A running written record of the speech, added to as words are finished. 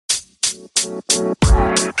All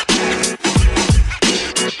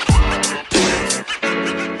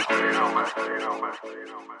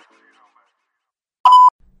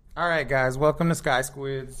right, guys, welcome to Sky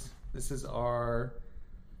Squids. This is our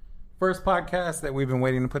first podcast that we've been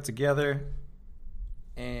waiting to put together.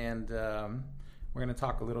 And we're going to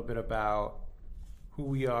talk a little bit about who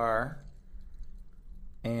we are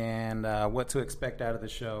and what to expect out of the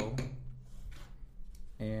show.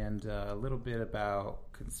 And a little bit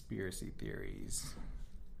about conspiracy theories.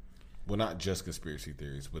 Well, not just conspiracy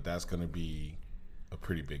theories, but that's going to be a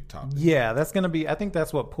pretty big topic. Yeah, that's going to be, I think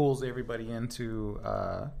that's what pulls everybody into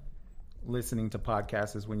listening to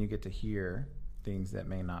podcasts, is when you get to hear things that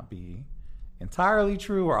may not be entirely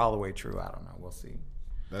true or all the way true. I don't know. We'll see.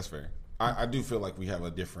 That's fair. I do feel like we have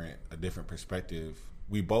a different perspective.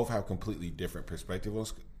 We both have completely different perspective on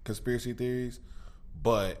conspiracy theories,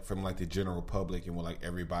 but from like the general public and what like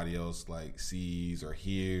everybody else like sees or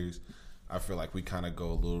hears, I feel like we kind of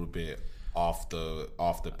go a little bit off the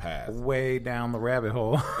path, way down the rabbit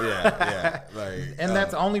hole. yeah And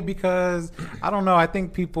that's only because I don't know, I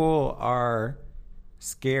think people are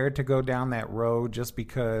scared to go down that road just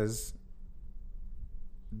because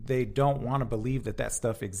they don't want to believe that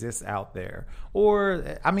stuff exists out there.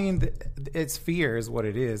 Or I mean, it's fear is what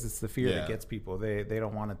it is. It's the fear that gets people. They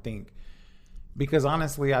don't want to think. Because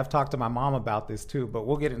honestly, I've talked to my mom about this too, but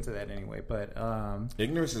we'll get into that anyway. But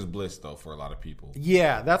ignorance is bliss, though, for a lot of people.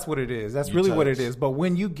 Yeah, that's what it is. That's really what it is. But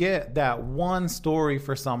when you get that one story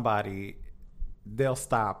for somebody, they'll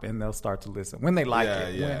stop and they'll start to listen when they like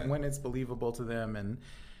it, when it's believable to them. And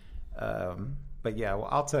but yeah, well,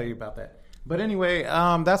 I'll tell you about that. But anyway,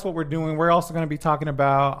 that's what we're doing. We're also going to be talking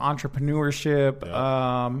about entrepreneurship.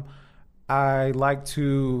 Yeah.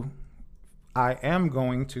 I am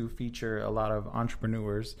going to feature a lot of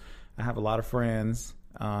entrepreneurs. I have a lot of friends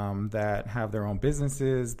that have their own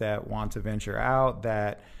businesses, that want to venture out,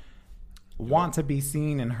 that want to be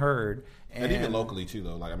seen and heard. And even locally too,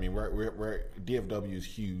 though. Like, I mean, we're DFW is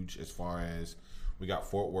huge as far as we got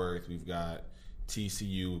Fort Worth, we've got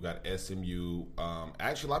TCU, we've got SMU.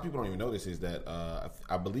 Actually, a lot of people don't even know this, is that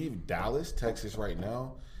I believe Dallas, Texas right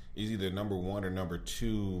now is either number 1 or number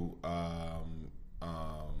 2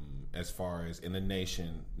 as far as in the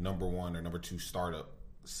nation, number 1 or number 2 startup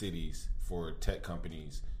cities for tech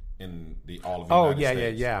companies in all of the United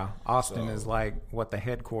States. Yeah. Austin is like the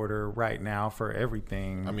headquarter right now for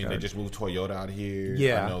everything. I mean, they just moved Toyota out here.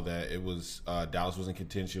 Yeah. I know that it was Dallas was in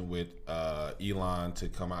contention with Elon to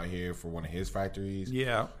come out here for one of his factories.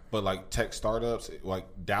 Yeah. But like tech startups, like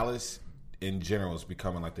Dallas in general is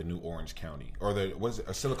becoming like the new Orange County, or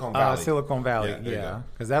Silicon Valley. Silicon Valley, yeah,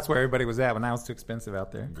 because that's where everybody was at when it was too expensive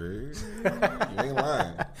out there. Girl, you ain't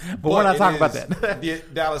lying. but we're not talking about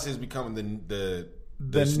that. Dallas is becoming the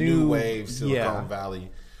new wave Silicon Valley.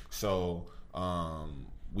 So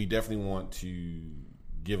we definitely want to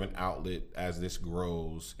give an outlet as this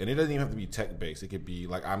grows, and it doesn't even have to be tech based. It could be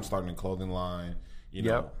like, I'm starting a clothing line. You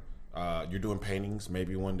know. You're doing paintings.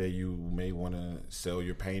 Maybe one day you may want to sell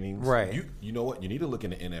your paintings. Right. You know what? You need to look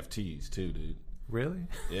into NFTs too, dude. Really?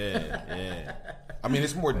 Yeah. I mean,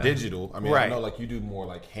 it's more digital. I mean, I know like you do more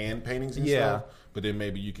like hand paintings and stuff, but then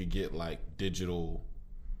maybe you could get like digital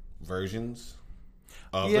versions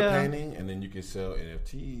of the painting, and then you can sell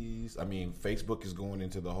NFTs. I mean, Facebook is going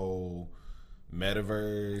into the whole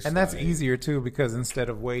metaverse, and that's easier too, because instead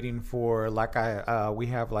of waiting for we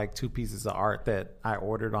have like 2 pieces of art that I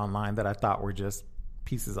ordered online that I thought were just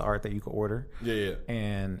pieces of art that you could order. Yeah.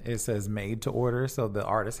 And it says made to order, so the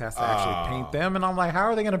artist has to actually paint them, and I'm like, how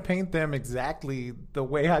are they going to paint them exactly the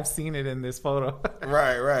way I've seen it in this photo?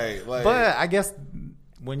 Right. Like, but I guess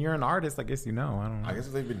when you're an artist, I guess I don't know. I guess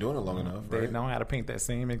if they've been doing it long enough, they know how to paint that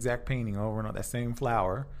same exact painting over and over, that same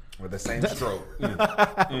flower. With the same stroke.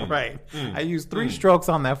 Right. I used 3 strokes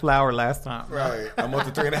on that flower last time. Right. I'm up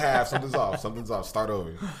to 3.5. Something's off. Start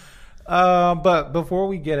over. But before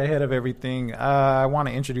we get ahead of everything, I want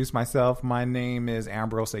to introduce myself. My name is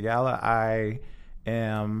Ambrose Ayala. I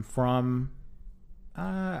am from,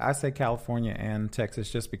 I say California and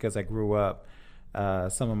Texas just because I grew up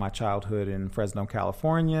some of my childhood in Fresno,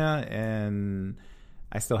 California, and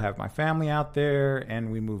I still have my family out there,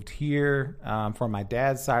 and we moved here from my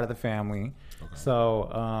dad's side of the family. Okay.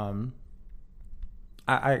 So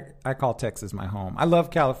I call Texas my home. I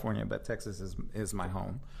love California, but Texas is my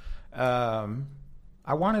home.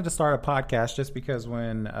 I wanted to start a podcast just because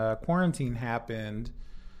when quarantine happened,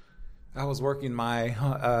 I was working my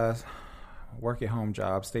work-at-home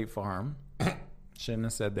job, State Farm. Shouldn't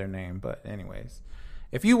have said their name, but anyways.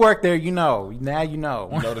 If you work there, you know. Now you know.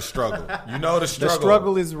 You know the struggle. The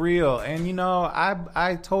struggle is real. And,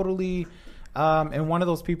 I totally And one of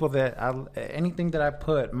those people that anything that I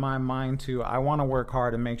put my mind to, I want to work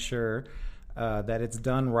hard and make sure that it's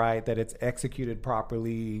done right, that it's executed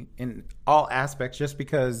properly in all aspects, just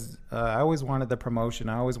because I always wanted the promotion.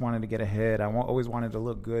 I always wanted to get ahead. I always wanted to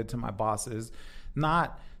look good to my bosses.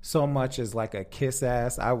 Not so much as like a kiss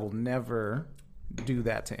ass. I will never do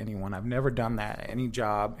that to anyone. I've never done that at any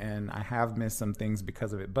job, and I have missed some things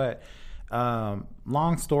because of it. But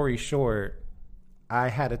long story short, I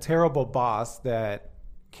had a terrible boss that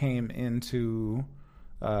came into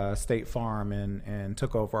State Farm and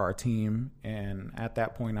took over our team. And at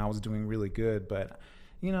that point, I was doing really good. But,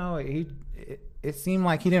 you know, it seemed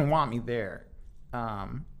like he didn't want me there,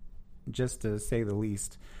 just to say the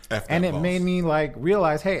least. And it made me like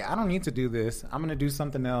realize, hey, I don't need to do this. I'm going to do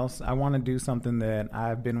something else. I want to do something that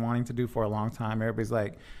I've been wanting to do for a long time. Everybody's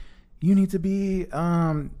like, you need to be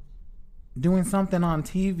doing something on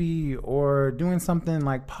TV or doing something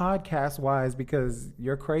like podcast wise because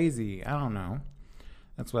you're crazy. I don't know.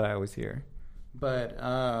 That's what I always hear. But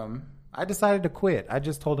I decided to quit. I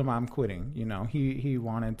just told him I'm quitting. You know, he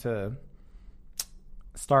wanted to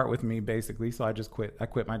start with me basically, so I just quit. I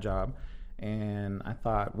quit my job. And I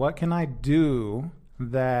thought, what can I do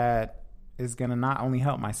that is going to not only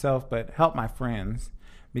help myself, but help my friends?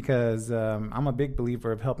 Because I'm a big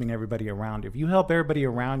believer of helping everybody around you. If you help everybody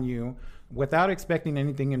around you without expecting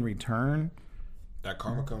anything in return, that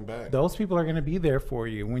karma come back. Those people are going to be there for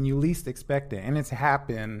you when you least expect it. And it's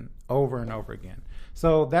happened over and over again.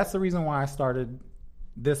 So that's the reason why I started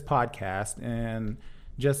this podcast. And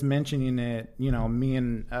just mentioning it, you know, me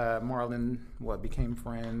and Marlon, became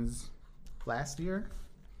friends last year?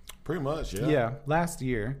 Pretty much, yeah. Yeah, last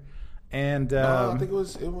year. And I think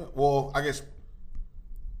well, I guess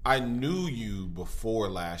I knew you before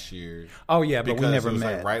last year. Oh yeah, but we never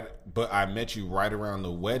met. But I met you right around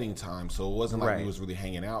the wedding time, so it wasn't like we was really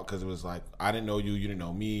hanging out, because it was like I didn't know you, you didn't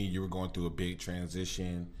know me. You were going through a big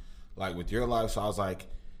transition, like with your life. So I was like,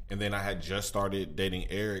 and then I had just started dating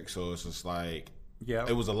Eric, so it's just like, yeah,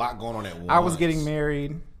 it was a lot going on at once. I was getting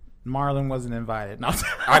married. Marlon wasn't invited. No.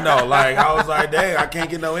 I know, like I was like, dang, I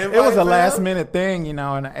can't get no invite. It was a last minute thing, you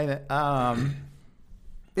know, and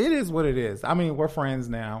it is what it is. I mean, we're friends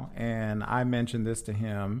now, and I mentioned this to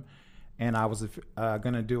him, and I was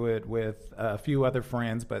going to do it with a few other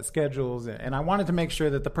friends, but schedules, and I wanted to make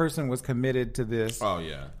sure that the person was committed to this. Oh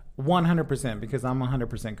yeah, 100%, because I'm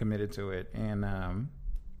 100% committed to it, and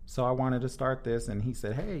so I wanted to start this, and he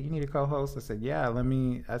said, hey, you need a co-host? I said, yeah,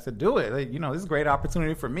 I said, do it. Like, you know, this is a great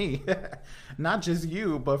opportunity for me. Not just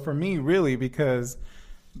you, but for me, really, because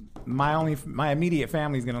my immediate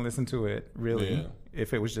family is going to listen to it, really,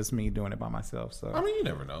 if it was just me doing it by myself. So I mean, you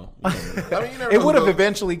never know. It would have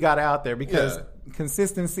eventually got out there, because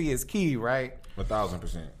consistency is key, right?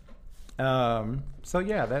 1,000%. So,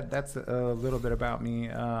 yeah, that's a little bit about me.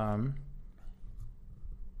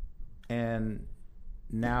 And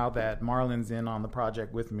now that Marlon's in on the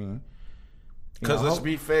project with me. Because let's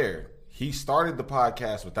be fair, he started the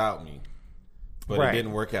podcast without me, but it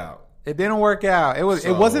didn't work out. It didn't work out. It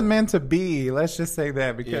wasn't meant to be. Let's just say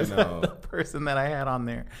that, because of the person that I had on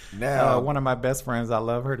there. Now, one of my best friends, I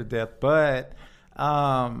love her to death, but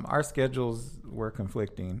our schedules were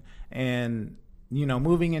conflicting. And, you know,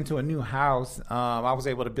 moving into a new house, I was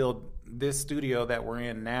able to build this studio that we're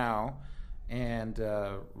in now, and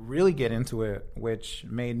really get into it, which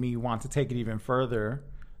made me want to take it even further.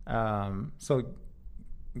 So,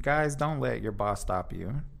 guys, don't let your boss stop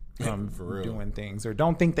you from doing things, or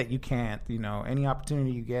don't think that you can't. You know, any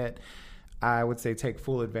opportunity you get, I would say take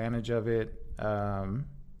full advantage of it,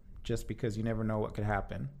 just because you never know what could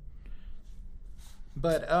happen.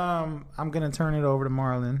 But I'm going to turn it over to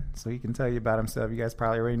Marlon so he can tell you about himself. You guys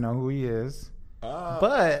probably already know who he is.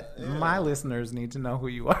 But my listeners need to know who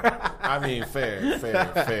you are. I mean,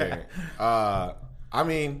 fair. I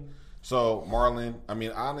mean, so Marlon, I mean,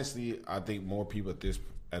 honestly, I think more people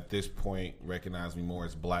at this point recognize me more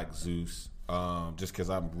as Black Zeus, just because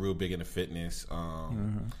I'm real big into fitness,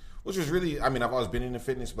 which was really, I mean, I've always been into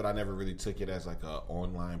fitness, but I never really took it as like a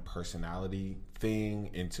online personality thing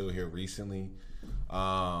until here recently.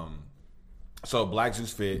 So Black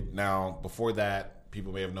Zeus Fit. Now, before that,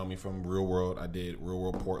 people may have known me from Real World. I did Real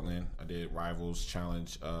World Portland. I did Rivals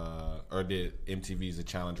Challenge, or did MTV's The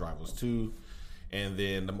Challenge Rivals 2. And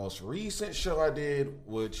then the most recent show I did,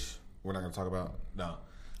 which we're not going to talk about, no.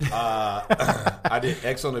 I did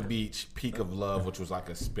X on the Beach, Peak of Love, which was like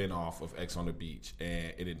a spinoff of X on the Beach,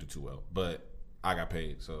 and it didn't do too well. But I got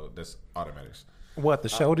paid, so that's automatics. What, the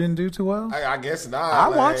show didn't do too well? I guess not. I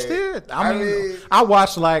watched it. I mean, I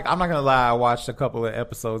watched I'm not gonna lie, I watched a couple of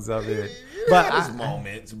episodes of it. But had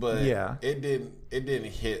moments, but it didn't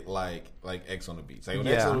hit like X on the Beach. Like,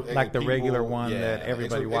 like the people, regular one that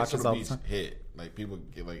everybody watches all the time. Hit like people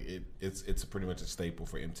get like it. It's pretty much a staple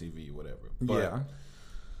for MTV, whatever. But,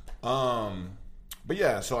 But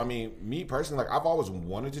yeah, so I mean, me personally, like I've always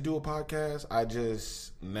wanted to do a podcast. I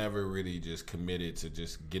just never really just committed to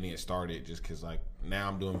just getting it started, just because like now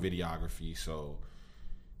I'm doing videography, so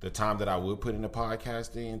the time that I would put into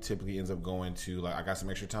podcasting typically ends up going to like I got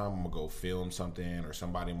some extra time, I'm gonna go film something, or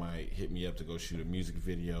somebody might hit me up to go shoot a music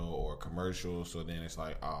video or a commercial. So then it's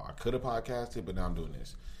like, oh, I could have podcasted, but now I'm doing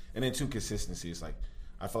this. And then consistency. It's like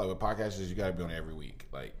I feel like with podcasters, you got to be on it every week,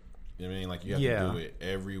 like. You know what I mean? Like, you have to do it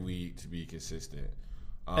every week to be consistent.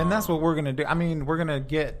 And that's what we're going to do. I mean, we're going to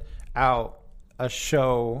get out a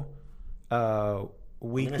show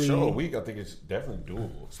weekly. A show a week, I think it's definitely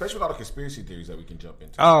doable. Especially with all the conspiracy theories that we can jump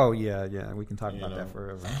into. Oh, yeah. We can talk about that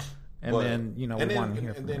forever. And then, we want to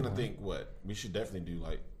hear from And then I think, we should definitely do,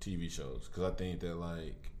 like, TV shows. Because I think that,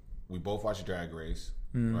 like, we both watch Drag Race,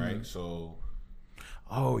 right? So...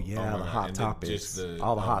 Oh yeah, the hot topics.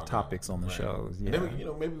 All the hot topics on the shows. Yeah. And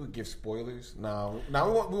then maybe we give spoilers. No, we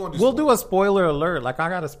want to. We'll do a spoiler alert. Like I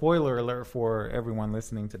got a spoiler alert for everyone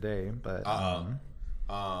listening today. But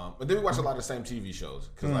but then we watch a lot of the same TV shows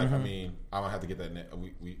because, like, I mean, I don't have to get that.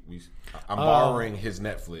 I'm borrowing his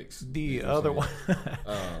Netflix. The other one,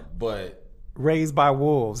 but Raised by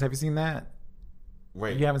Wolves. Have you seen that?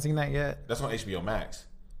 Wait, you haven't seen that yet? That's on HBO Max.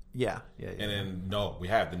 Yeah. And then we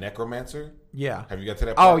have The Necromancer. Yeah. Have you got to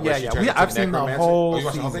that part? Oh yeah. I've seen the whole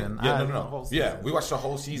season. No. Yeah, we watched the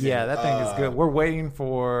whole season. Yeah, that thing is good. We're waiting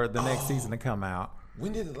for the next season to come out.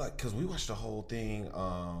 When did it because we watched the whole thing?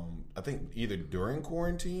 I think either during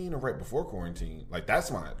quarantine or right before quarantine. Like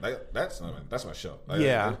that's my show.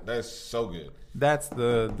 Like, that's so good. That's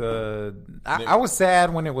I was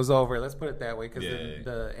sad when it was over. Let's put it that way because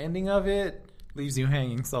the ending of it leaves you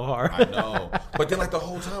hanging so hard. I know. But then, like, the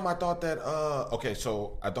whole time I thought that,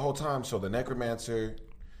 so the Necromancer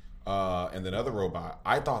and the other robot,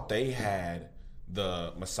 I thought they had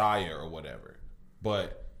the Messiah or whatever.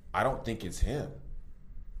 But I don't think it's him.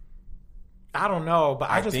 I don't know, but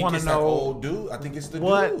I just want to know. That old dude. I think it's the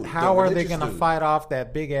dude. How are they going to fight off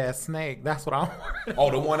that big ass snake? That's what I want.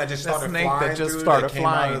 Oh, the one that just started flying. That just started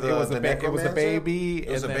flying. It was a baby.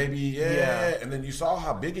 It was a baby. Yeah. And then you saw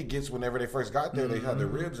how big it gets whenever they first got there. They had the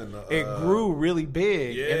ribs and the. It grew really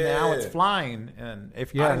big, and now it's flying. And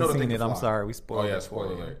if you haven't seen it, I'm sorry, we spoiled. Oh yeah,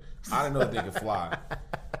 spoiler alert. I didn't know that they could fly.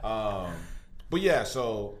 But yeah,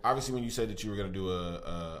 so obviously when you said that you were going to do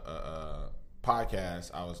a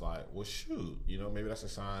podcast, I was like, well, shoot, maybe that's a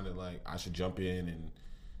sign that like I should jump in and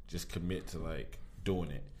just commit to like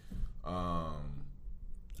doing it.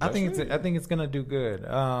 I think it's gonna do good.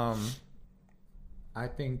 I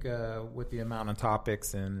think with the amount of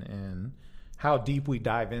topics and how deep we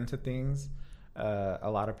dive into things,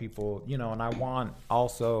 a lot of people, and I want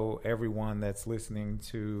also everyone that's listening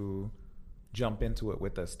to jump into it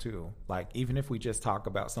with us too. Like even if we just talk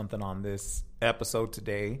about something on this episode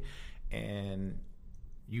today, and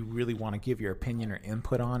you really want to give your opinion or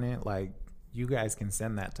input on it, like you guys can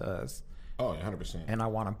send that to us. Oh, 100%. And I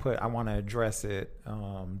want to address it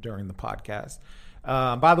during the podcast.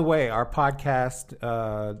 By the way, our podcast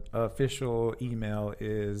official email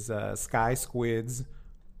is skysquids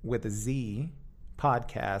with a Z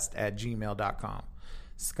podcast @gmail.com.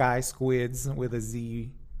 Skysquids with a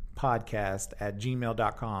Z podcast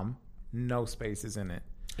 @gmail.com. No spaces in it.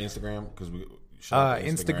 Instagram, because we.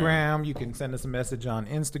 Instagram, you can send us a message on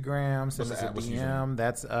Instagram. Send us a DM.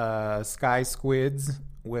 That's skysquids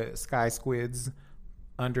with skysquids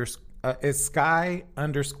it's sky_squids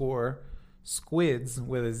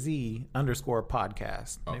with a Z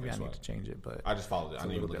 _podcast. Maybe I need to change it, but I just followed it. I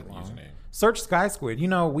need to look at the username. Search Sky Squid.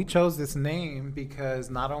 We chose this name because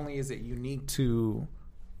not only is it unique to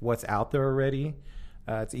what's out there already,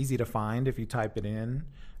 it's easy to find if you type it in.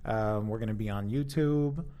 We're going to be on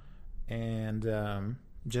YouTube. And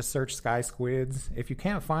just search Sky Squids. If you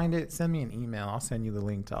can't find it, send me an email. I'll send you the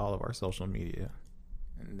link to all of our social media.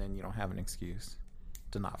 And then you don't have an excuse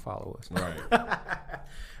to not follow us. Right.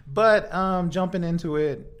 But jumping into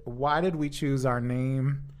it, why did we choose our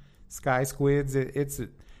name, Sky Squids? It's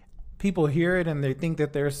people hear it and they think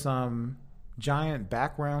that there's some giant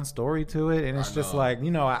background story to it. And it's just like,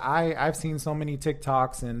 I've seen so many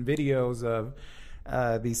TikToks and videos of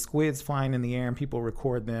these squids flying in the air and people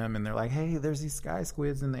record them and they're like, hey, there's these sky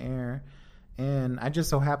squids in the air. And I just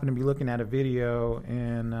so happened to be looking at a video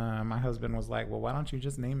and my husband was like, well, why don't you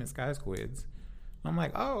just name it Sky Squids? I'm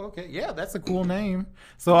like, oh, okay. Yeah, that's a cool name.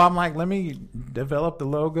 So I'm like, let me develop the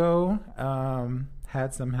logo.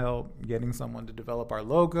 Had some help getting someone to develop our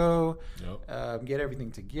logo, get everything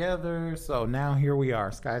together. So now here we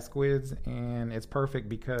are, Sky Squids, and it's perfect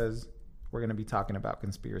because we're going to be talking about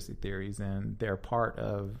conspiracy theories, and they're part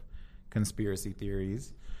of conspiracy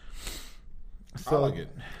theories. So, I like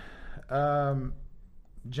it.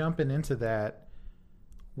 Jumping into that,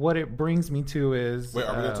 what it brings me to is... Wait,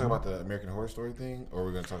 are we going to talk about the American Horror Story thing, or are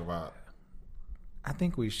we going to talk about... I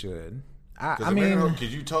think we should.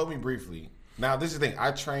 Because you told me briefly... Now, this is the thing.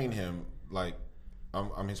 I train him, like,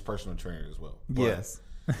 I'm his personal trainer as well. But, yes.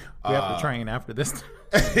 We have to train after this.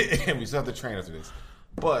 And we still have to train after this.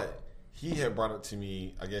 But he had brought up to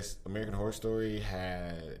me, I guess, American Horror Story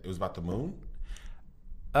it was about the moon?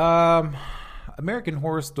 American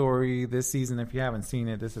Horror Story this season, if you haven't seen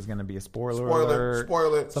it, this is going to be a spoiler alert.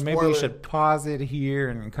 Spoil it. So maybe you should pause it here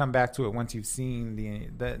and come back to it once you've seen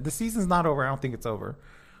the season's not over. I don't think it's over.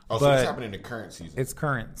 Oh, so it's happening in the current season. It's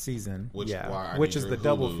current season, which is the Hulu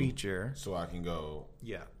double feature. So I can go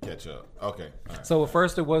catch up. Okay. All right. So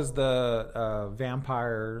first it was the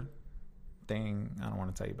vampire thing. I don't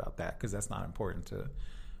want to tell you about that because that's not important to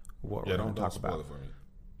what we're going to talk about. Spoil it for me.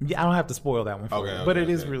 Yeah, I don't have to spoil that one for you, but it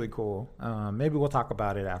is really cool. Maybe we'll talk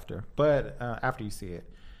about it after, but after you see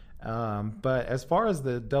it. But as far as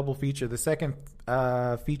the double feature, the second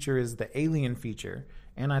feature is the Alien feature.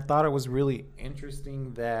 And I thought it was really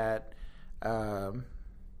interesting that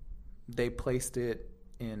they placed it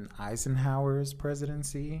in Eisenhower's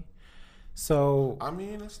presidency. So I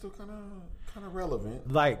mean, it's still kind of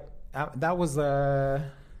relevant. Like that was in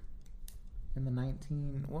the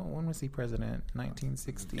when was he president?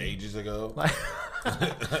 1960. Ages ago.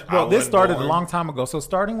 Well, this started a long time ago. So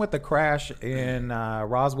starting with the crash in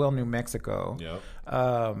Roswell, New Mexico. Yep.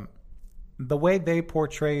 The way they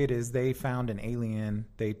portray it is they found an alien.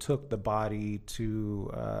 They took the body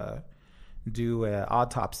to do an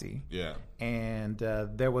autopsy. Yeah. And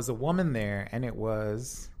there was a woman there, and it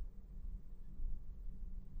was,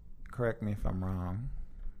 correct me if I'm wrong,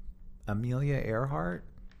 Amelia Earhart.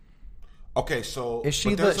 Okay, so is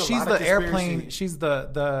she she's the airplane? She's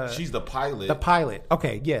the she's the pilot. The pilot.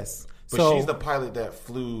 Okay, yes. But she's the pilot that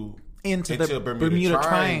flew into the Bermuda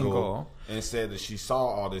Triangle and said that she saw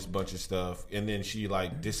all this bunch of stuff, and then she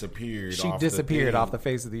disappeared. Off the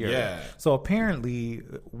face of the earth. Yeah. So apparently,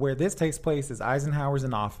 where this takes place is Eisenhower's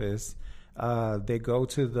in office. They go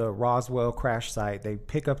to the Roswell crash site. They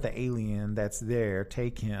pick up the alien that's there,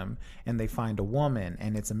 take him, and they find a woman,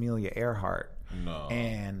 and it's Amelia Earhart. No.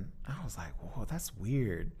 And I was like, whoa, that's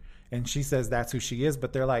weird. And she says that's who she is,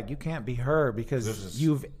 but they're like, you can't be her because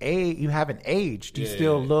you haven't aged. You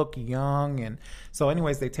still look young. And so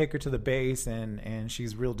anyways, they take her to the base and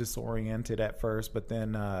she's real disoriented at first, but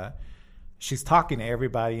then she's talking to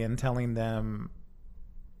everybody and telling them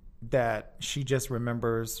that she just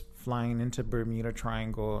remembers flying into Bermuda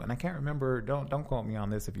Triangle. And I can't remember, don't quote me on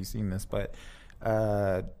this if you've seen this, but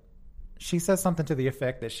she says something to the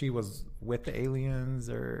effect that she was with the aliens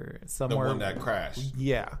or somewhere. The one that crashed.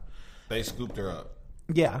 Yeah. They scooped her up.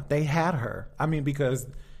 Yeah, they had her. I mean, because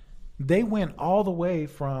they went all the way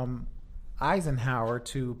from Eisenhower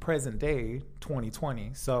to present day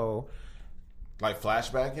 2020. So, like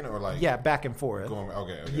flashbacking or like back and forth.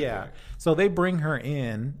 Okay. Yeah. Okay. So they bring her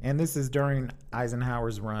in, and this is during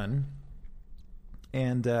Eisenhower's run,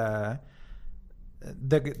 and the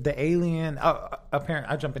alien.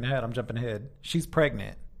 Apparently, I'm jumping ahead. She's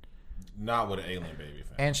pregnant. Not with an alien baby,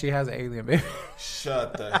 fam. And she has an alien baby.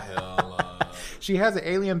 Shut the hell up. She has an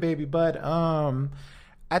alien baby, but I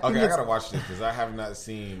think I gotta watch this because I have not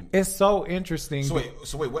seen. It's so interesting.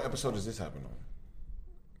 So wait, what episode does this happen on?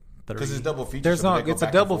 Because it's double feature. There's it's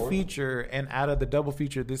a double feature, and out of the double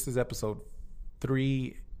feature, this is episode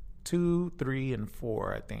 2, 3, and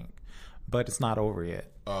 4, I think. But it's not over yet.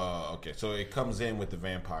 Okay. So it comes in with the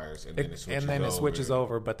vampires, and then it switches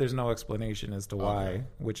over. But there's no explanation as to why,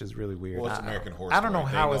 which is really weird. Well, it's American Horror Story. I don't know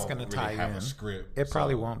how it's going to tie have in. A script, it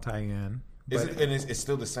probably won't tie in. It's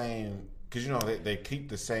still the same because they keep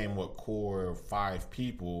the same core 5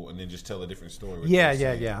 people, and then just tell a different story.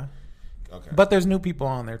 Yeah. Okay. But there's new people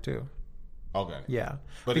on there too. Okay. Yeah.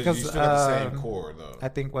 But because you still got the same core though. I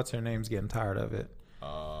think what's her name's getting tired of it.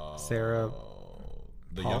 Sarah.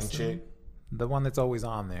 The young chick. The one that's always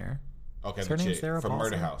on there. Okay, her name's Sarah from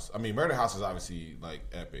Paulson? Murder House. I mean, Murder House is obviously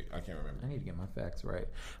epic. I can't remember. I need to get my facts right.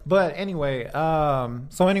 But anyway,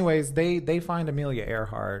 they find Amelia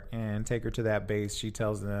Earhart and take her to that base. She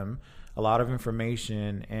tells them a lot of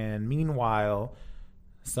information, and meanwhile,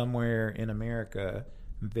 somewhere in America,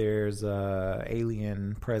 there's a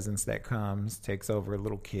alien presence that takes over a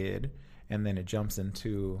little kid, and then it jumps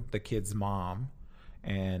into the kid's mom.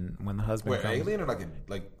 And when the husband comes, alien or like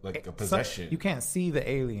a possession? You can't see the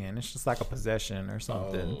alien. It's just like a possession or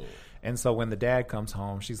something. Oh. And so when the dad comes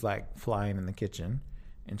home, she's like flying in the kitchen,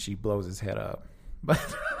 and she blows his head up. But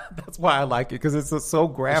that's why I like it, because it's so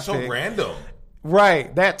graphic. It's so random.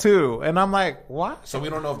 Right, that too. And I'm like, what? So we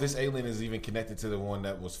don't know if this alien is even connected to the one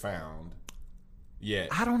that was found yet.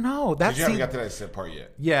 I don't know. You haven't got to that set part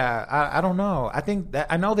yet. Yeah, I don't know.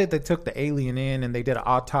 I know that they took the alien in and they did an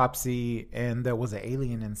autopsy, and there was an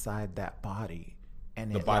alien inside that body.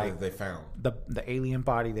 And the body that they found. The alien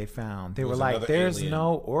body they found. They were like, there's alien.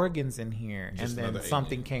 No organs in here. Just and then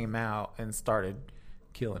something came out and started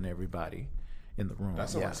killing everybody in the room.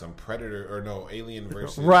 That's like some predator or no alien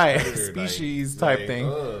versus predator, species type thing.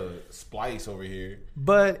 Splice over here.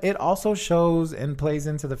 But it also shows and plays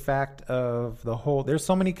into the fact of the whole. There's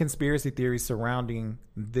so many conspiracy theories surrounding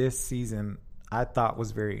this season. I thought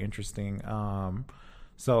was very interesting.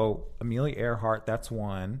 So Amelia Earhart, that's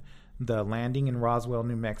one. The landing in Roswell,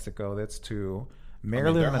 New Mexico, that's two.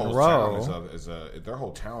 Marilyn Monroe. Their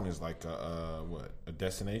whole town is like a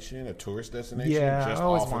destination, a tourist destination. Yeah, I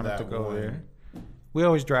always wanted to go there. We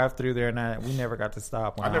always drive through there, and we never got to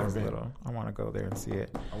stop when I was little. I want to go there and see it.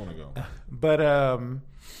 I want to go. But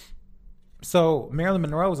so Marilyn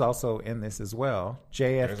Monroe is also in this as well.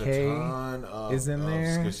 JFK is in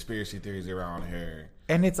there. Conspiracy theories around her,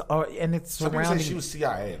 and it's surrounding. Some people say she was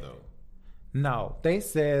CIA though. No, they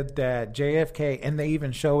said that JFK, and they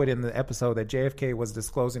even show it in the episode that JFK was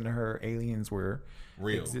disclosing to her aliens were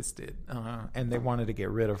real, existed, and they wanted to get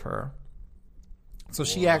rid of her. So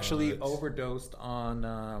she actually overdosed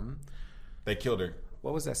on. They killed her.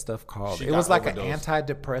 What was that stuff called? It was like overdosed. An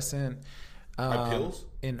antidepressant pills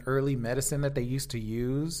in early medicine that they used to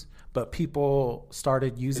use, but people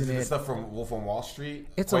started using it. Is it stuff from Wolf on Wall Street?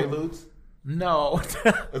 It's Quaaludes? No.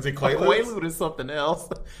 Is it Quaaludes? Quaalude is something else.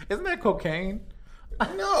 Isn't that cocaine?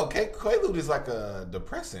 No, Quaalude is like a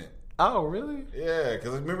depressant. Oh, really? Yeah,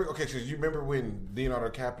 because you remember when Leonardo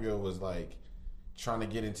DiCaprio was like trying to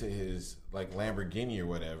get into his like Lamborghini or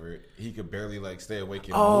whatever, he could barely like stay awake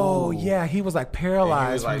and move. Yeah, he was like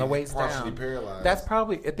paralyzed from the waist down. Partially paralyzed. That's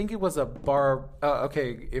probably. I think it was a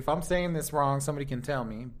okay, if I'm saying this wrong, somebody can tell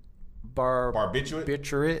me.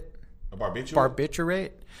 Barbiturate. A barbiturate?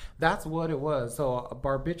 Barbiturate. That's what it was. So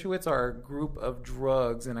barbiturates are a group of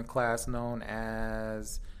drugs in a class known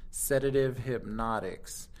as sedative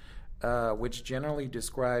hypnotics, which generally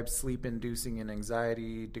describes sleep-inducing and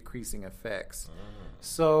anxiety-decreasing effects.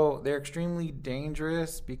 So they're extremely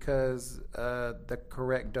dangerous because the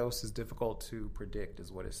correct dose is difficult to predict,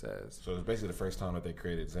 is what it says. So it's basically the first time that they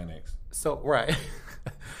created Xanax. So, right.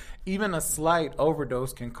 Even a slight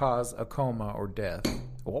overdose can cause a coma or death.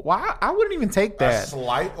 Why? I wouldn't even take that. A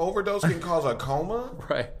slight overdose can cause a coma?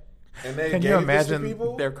 Right. And they can you imagine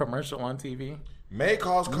their commercial on TV? May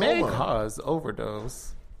cause coma. May cause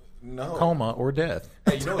overdose. No. Coma or death.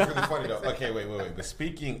 Hey, you know what's really funny though? Okay, wait. But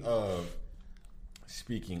speaking of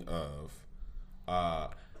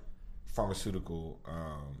pharmaceutical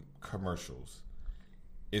commercials,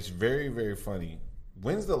 it's very, very funny.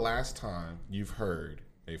 When's the last time you've heard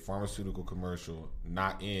a pharmaceutical commercial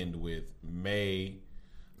not end with may?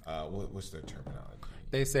 What's their terminology?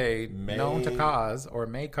 They say known to cause or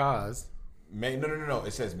may cause. May no.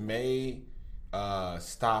 It says may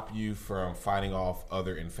stop you from fighting off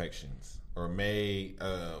other infections. Or may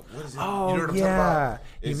what is it? Oh, you know what I'm talking about?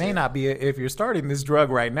 You may not be, if you're starting this drug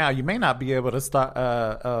right now, you may not be able to stop.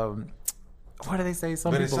 What do they say?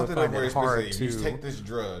 Some people find it hard to. If you take this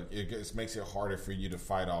drug, it makes it harder for you to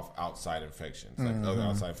fight off outside infections, like other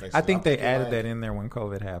outside infections. I think they added that in there when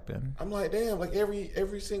COVID happened. I'm like, damn, like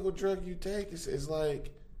every single drug you take is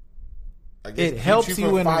like. It helps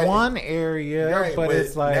you in one area, right, but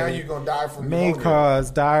it's like now you're gonna die from may pneumonia.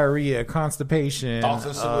 Cause diarrhea, constipation, thoughts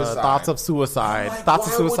of suicide. Thoughts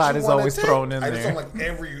of suicide is always thrown in there. Just like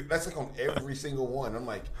that's like on every single one. I'm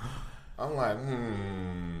like,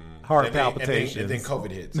 heart palpitations, and then COVID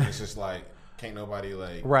hits. And it's just like can't nobody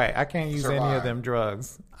like right. I can't use any of them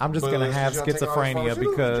drugs. I'm just gonna have schizophrenia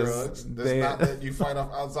because they not let you fight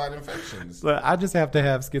off outside infections. But I just have to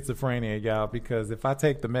have schizophrenia, y'all, because if I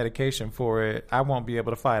take the medication for it, I won't be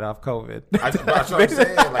able to fight off COVID. That's what I'm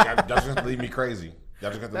saying. Like, that's just leave me crazy.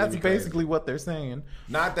 That's basically what they're saying.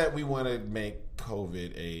 Not that we want to make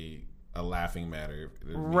COVID a laughing matter,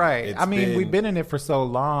 right? I mean, we've been in it for so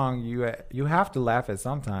long. You have to laugh at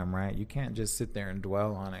some time, right? You can't just sit there and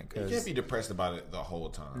dwell on it. You can't be depressed about it the whole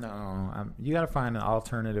time. No, you got to find an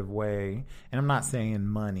alternative way. And I'm not saying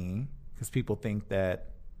money, because people think that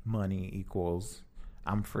money equals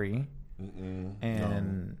I'm free,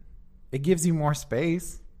 and it gives you more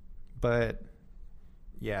space. But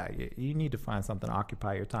yeah, you need to find something to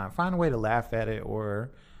occupy your time. Find a way to laugh at it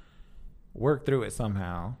or work through it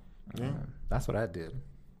somehow. Yeah. That's what I did.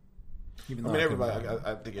 Even I mean, everybody.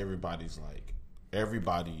 I think everybody's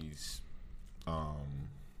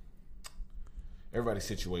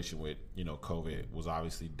situation with COVID was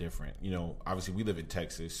obviously different. Obviously we live in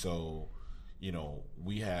Texas, so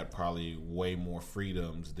we had probably way more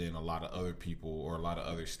freedoms than a lot of other people or a lot of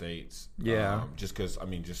other states. Yeah. Just because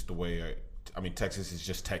just the way. Texas is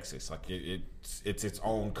just Texas. Like it's its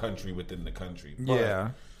own country within the country. But yeah.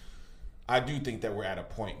 I do think that we're at a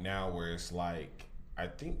point now where it's like, I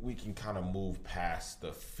think we can kind of move past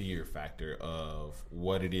the fear factor of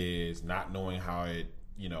what it is, not knowing how it,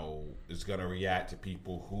 is going to react to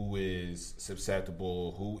people, who is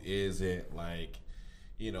susceptible, who isn't. Like,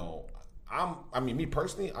 me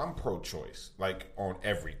personally, I'm pro-choice, like on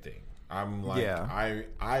everything. I'm like,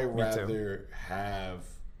 I rather have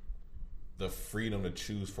the freedom to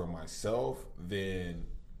choose for myself than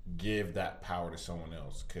give that power to someone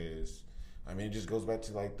else. Because it just goes back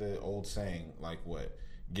to like the old saying, like what?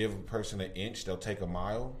 Give a person an inch, they'll take a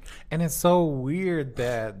mile. And it's so weird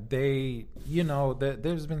that they, that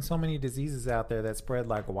there's been so many diseases out there that spread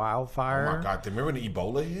like wildfire. Oh my God! Remember when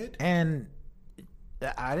Ebola hit? And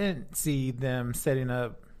I didn't see them setting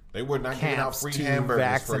up. They were not giving out free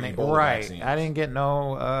hamburgers for Ebola vaccines. I didn't get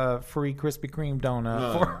no free Krispy Kreme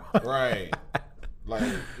donut. Right. Like,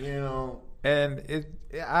 And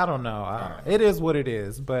I don't know. It is what it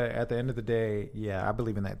is. But at the end of the day, yeah, I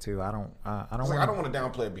believe in that too. I don't want to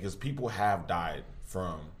downplay it because people have died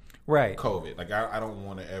from COVID. Like I don't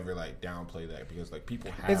want to ever like downplay that because like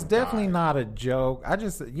people have. It's definitely not a joke. I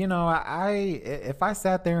just if I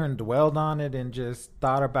sat there and dwelled on it and just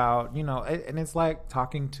thought about and it's like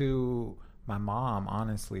talking to my mom.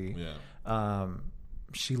 Honestly, yeah.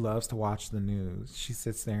 She loves to watch the news. She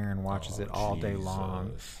sits there and watches it all day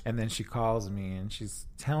long. And then she calls me and she's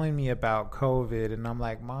telling me about COVID. And I'm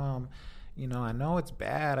like, Mom, I know it's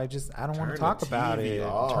bad. I don't want to talk about it.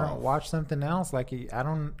 Watch something else. Like, I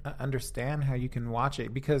don't understand how you can watch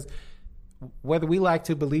it because whether we like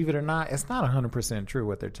to believe it or not, it's not 100% true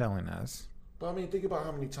what they're telling us. But think about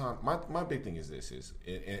how many times. My big thing is this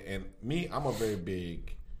and me, I'm a very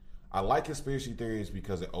big. I like conspiracy theories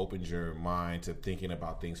because it opens your mind to thinking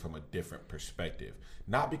about things from a different perspective.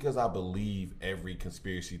 Not because I believe every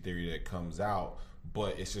conspiracy theory that comes out,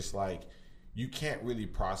 but it's just like you can't really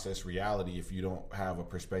process reality if you don't have a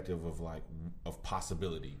perspective of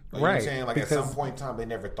possibility. Like, right. You know what I'm saying? Like because at some point in time, they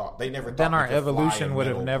never thought then our evolution would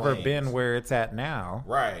have never been where it's at now.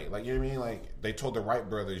 Right. Like, you know what I mean? Like they told the Wright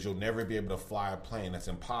brothers, you'll never be able to fly a plane. That's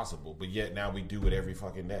impossible. But yet now we do it every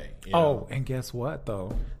fucking day. Oh, and guess what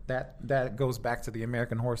though? That goes back to the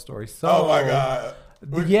American Horror Story. So, oh my God.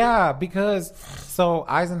 Yeah, because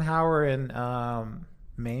Eisenhower and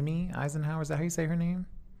Mamie Eisenhower, is that how you say her name?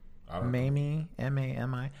 Mamie,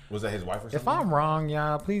 M-A-M-I. Was that his wife or something? If I'm wrong,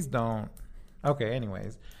 yeah, please don't. Okay,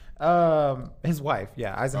 anyways. His wife,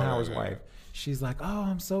 Eisenhower's wife. She's like, oh,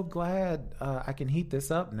 I'm so glad I can heat this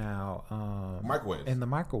up now. Microwave. In the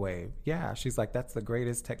microwave. Yeah, she's like, that's the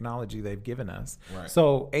greatest technology they've given us. Right.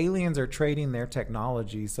 So aliens are trading their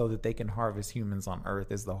technology so that they can harvest humans on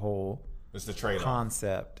Earth is the whole trade-off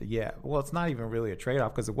concept. Yeah, well, it's not even really a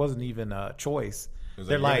trade-off because it wasn't even a choice.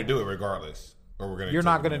 They're like, do it regardless. You're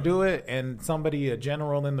not going to do it, and a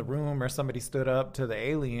general in the room or somebody stood up to the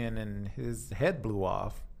alien and his head blew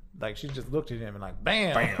off. Like, she just looked at him and like,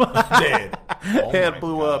 bam, dead. Head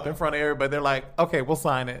blew up in front of everybody. They're like, okay, we'll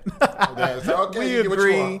sign it. Okay, we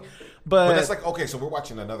agree. But that's like, okay, so we're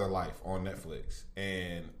watching Another Life on Netflix,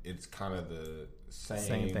 and it's kind of the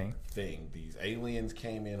same thing. These aliens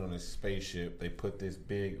came in on a spaceship. They put this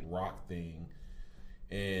big rock thing,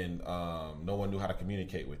 and no one knew how to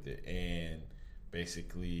communicate with it. And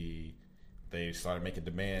basically, they started making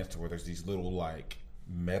demands to where there's these little like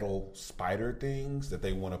metal spider things that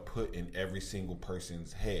they want to put in every single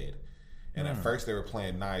person's head. And at first they were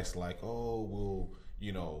playing nice, like, oh,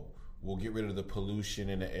 we'll get rid of the pollution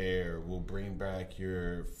in the air. We'll bring back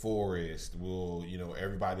your forest.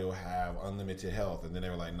 Everybody will have unlimited health. And then they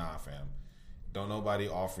were like, nah, fam, don't nobody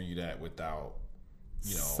offer you that without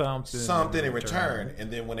something in return.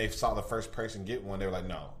 And then when they saw the first person get one, they were like,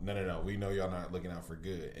 no, we know y'all not looking out for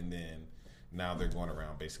good. And then now they're going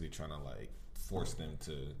around basically trying to like force them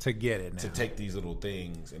to get it now. To take these little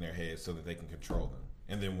things in their heads so that they can control them.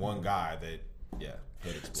 And then one guy that head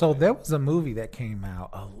exploded. So there was a movie that came out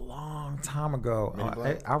a long time ago.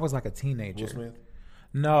 I was like a teenager. Will Smith?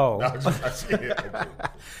 No.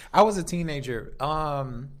 I was a teenager.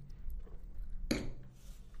 I'm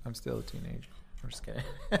still a teenager. I'm just kidding.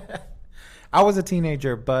 I was a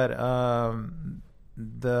teenager, but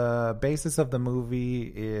the basis of the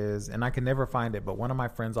movie is, and I can never find it, but one of my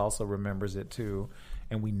friends also remembers it too,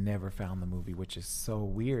 and we never found the movie, which is so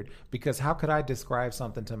weird, because how could I describe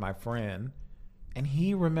something to my friend and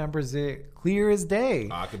he remembers it clear as day?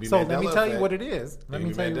 Could be so Mandela let me tell effect. You what it is. Let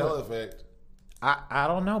me tell you Mandela effect. I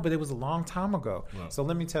don't know, but it was a long time ago. No. So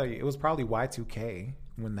let me tell you, it was probably Y2K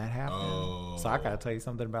when that happened. Oh. So I gotta tell you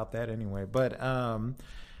something about that anyway. But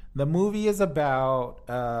the movie is about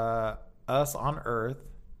us on Earth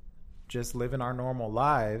just living our normal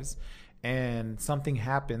lives, and something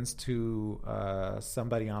happens to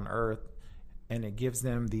somebody on Earth, and it gives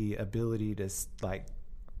them the ability to like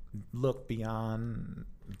look beyond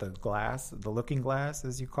the glass, the looking glass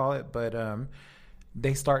as you call it. But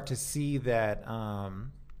they start to see that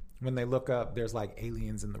when they look up, there's like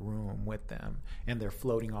aliens in the room with them, and they're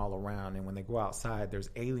floating all around. And when they go outside, there's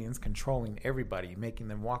aliens controlling everybody, making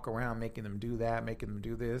them walk around, making them do that, making them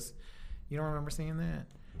do this. You don't remember seeing that?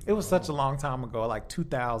 It was such a long time ago, like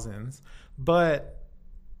 2000s. But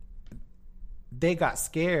they got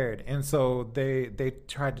scared, and so they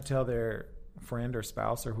tried to tell their friend or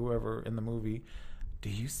spouse or whoever in the movie, do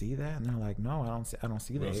you see that? And they're like, no, I don't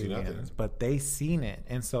see the aliens. But they seen it,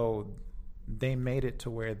 and so they made it to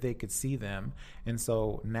where they could see them. And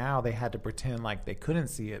so now they had to pretend like they couldn't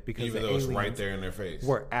see it because even though it's right there in their face,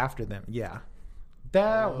 were after them. Yeah.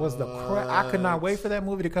 That was the I could not wait for that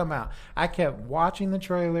movie to come out. I kept watching the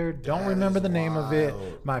trailer. Don't remember the name of it.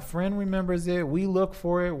 My friend remembers it. We looked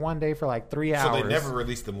for it one day for like 3 hours. So they never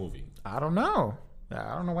released the movie? I don't know.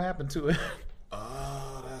 I don't know what happened to it.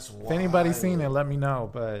 Oh, that's wild. If anybody's seen it, let me know.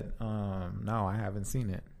 But no, I haven't seen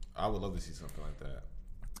it. I would love to see something like that.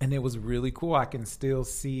 And it was really cool. I can still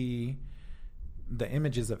see the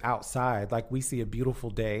images of outside. Like we see a beautiful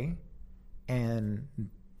day, and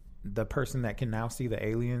the person that can now see the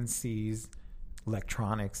aliens sees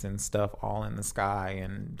electronics and stuff all in the sky,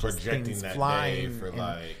 and just projecting things that flying day for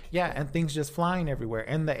and things just flying everywhere.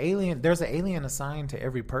 And there's an alien assigned to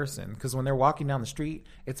every person, because when they're walking down the street,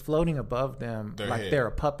 it's floating above them like they're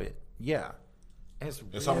a puppet. Yeah. It's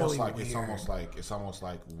really almost like weird. it's almost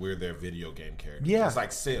like we're their video game characters. Yeah. It's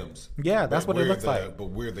like Sims. Yeah, that's what it looks like.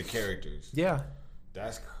 But we're the characters. Yeah.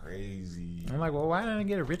 That's crazy. I'm like, well, why didn't I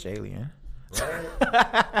get a rich alien?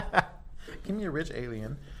 Right? Give me a rich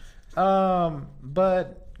alien.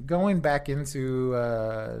 But going back into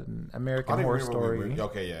American Horror Story. I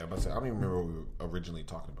don't even remember what we were originally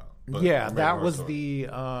talking about. But yeah, that was the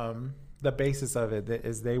basis of it.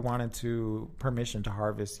 Is they wanted permission to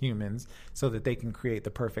harvest humans so that they can create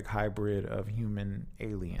the perfect hybrid of human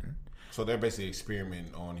alien. So they're basically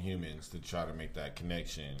experimenting on humans to try to make that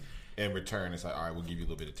connection. In return, it's like, all right, we'll give you a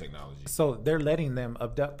little bit of technology. So they're letting them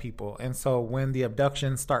abduct people. And so when the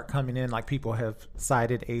abductions start coming in, like people have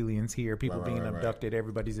sighted aliens here, people being abducted,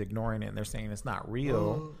 everybody's ignoring it, and they're saying it's not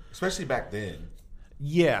real. Especially back then.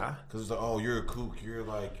 Yeah. Because it's like, oh, you're a kook. You're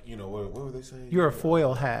like, what were they saying? You're a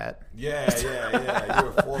foil hat. Yeah. You're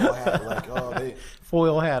a foil hat. Like, oh,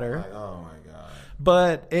 foil hatter. Like, oh, my God.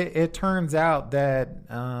 But it turns out that...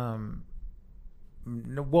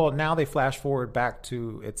 well, now they flash forward back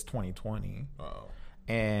to it's 2020. Uh-oh.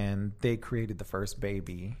 And they created the first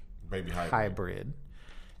baby hybrid.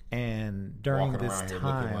 And during walking this around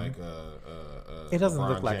time, here looking like it doesn't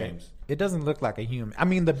look like a human. I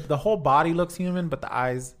mean, the whole body looks human, but the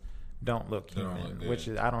eyes don't look human, which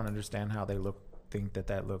is, I don't understand how they think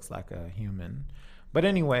that looks like a human. But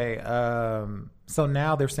anyway, so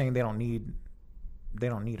now they're saying they don't need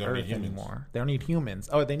Earth anymore. They don't need humans.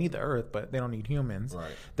 Oh, they need the Earth, but they don't need humans.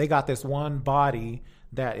 Right. They got this one body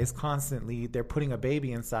that is constantly, they're putting a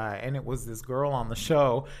baby inside. And it was this girl on the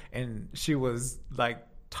show, and she was like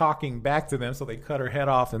talking back to them. So they cut her head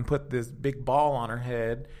off and put this big ball on her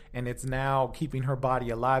head. And it's now keeping her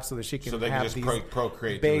body alive so that she can have these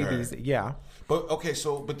procreate babies. Yeah. But okay, and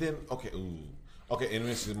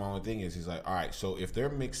this is my only thing is like, all right, so if they're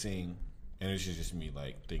mixing, and this is just me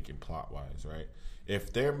like thinking plot wise, right?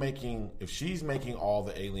 If she's making all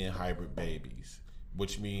the alien hybrid babies,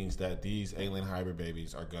 which means that these alien hybrid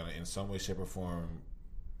babies are gonna in some way, shape, or form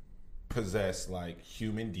possess like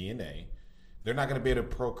human DNA, they're not gonna be able to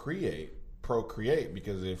procreate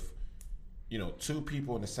because if two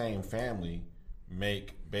people in the same family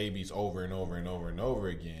make babies over and over and over and over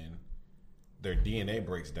again, their DNA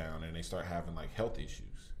breaks down and they start having like health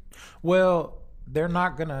issues. Well, they're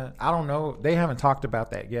not gonna. I don't know. They haven't talked about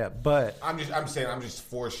that yet. But I'm just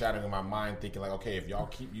foreshadowing in my mind, thinking like, okay, if y'all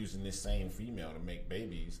keep using this same female to make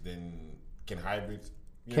babies, then can hybrids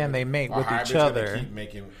can they mate with each other?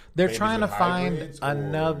 They're trying to find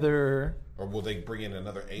another. Or will they bring in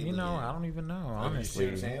another alien? You know, I don't even know. Honestly,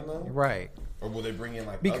 you see what I'm saying, though? Right? Or will they bring in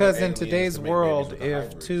like because in today's world,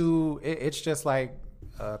 if two, it's just like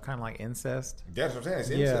kind of like incest. That's what I'm saying. It's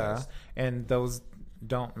incest. Yeah, and those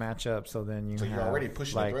don't match up. So then you have already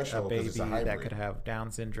pushing like the threshold a baby that could have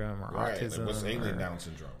Down syndrome or autism. Like what's alien Down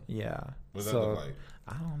syndrome? Yeah. What does that look like?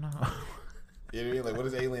 I don't know. You know what I mean? Like, what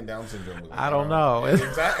does alien Down syndrome look like? I don't know.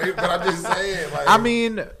 Exactly, but I'm just saying. Like,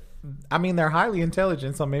 I mean, they're highly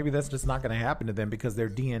intelligent, so maybe that's just not going to happen to them because their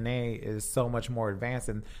DNA is so much more advanced,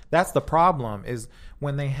 and that's the problem. Is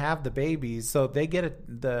when they have the babies, so they get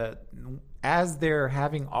as they're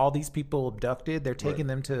having all these people abducted, they're taking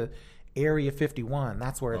them to Area 51.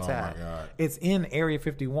 That's where it's at. My God. It's in Area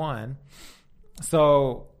 51,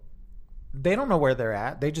 so they don't know where they're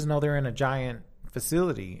at. They just know they're in a giant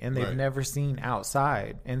facility and they've never seen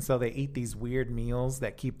outside, and so they eat these weird meals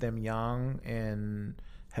that keep them young and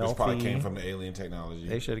healthy. This probably came from the alien technology.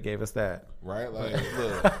 They should have gave us that, right? Like,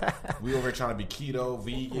 look, we over here trying to be keto,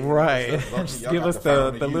 vegan, right? Just give us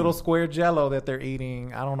the little square Jello that they're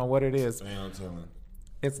eating. I don't know what it is. Man, I'm telling.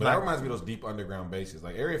 But that reminds me of those deep underground bases.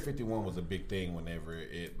 Like Area 51 was a big thing whenever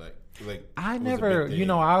it I never,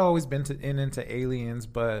 I always been into aliens,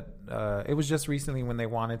 but it was just recently when they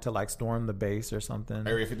wanted to like storm the base or something.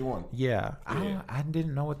 Area 51. Yeah. I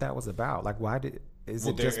didn't know what that was about. Like, why because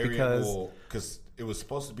it was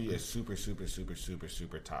supposed to be a super, super, super, super,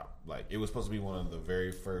 super top. Like, it was supposed to be one of the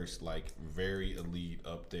very first, like, very elite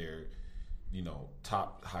up there,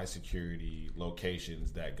 top high security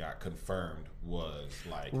locations that got confirmed was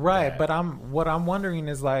like right. But what I'm wondering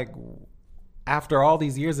is like, after all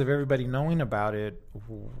these years of everybody knowing about it,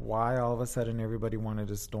 why all of a sudden everybody wanted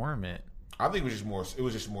to storm it? I think it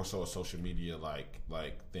was just more so a social media like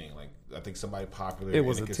thing. Like, I think somebody popular. It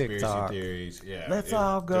was in a the conspiracy TikTok. Theories. Yeah, let's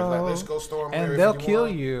all go. Like, let's go storm. And Area they'll 51. kill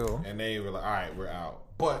you. And they were like, all right, we're out.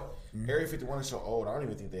 But Area 51 is so old. I don't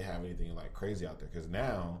even think they have anything like crazy out there. Because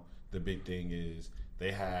now the big thing is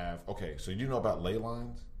they have. Okay, so you know about ley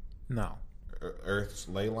lines? No. Earth's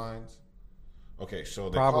ley lines. Okay, so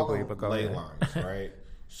they probably call them ley lines, right?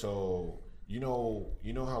 So. You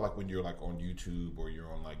know how like when you're like on YouTube or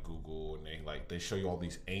you're on like Google and they show you all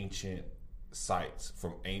these ancient sites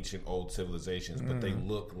from ancient old civilizations, but they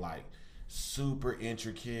look like super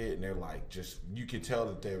intricate and they're like just you can tell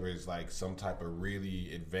that there is like some type of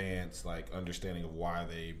really advanced like understanding of why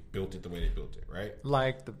they built it the way they built it, right?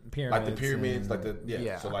 Like the pyramids,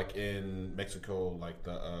 So like in Mexico, like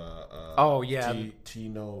the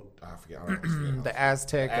Tino, I forget the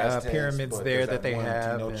Aztec pyramids there that they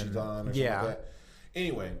have, Tenochtitlan or something like that.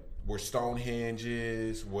 Anyway, where Stonehenge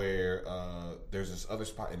is, where there's this other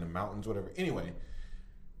spot in the mountains, whatever. Anyway,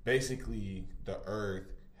 basically the Earth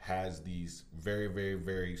has these very, very,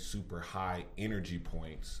 very super high energy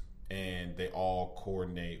points, and they all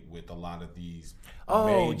coordinate with a lot of these.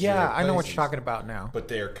 Oh yeah, I know what you're talking about now. But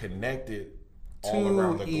they're connected all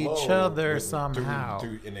around the globe each other somehow.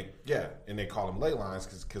 And they call them ley lines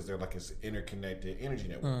because they're like this interconnected energy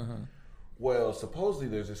network. Mm-hmm. Well, supposedly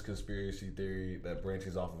there's this conspiracy theory that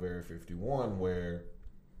branches off of Area 51 where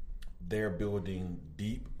they're building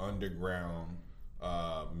deep underground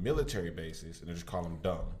military bases, and they just call them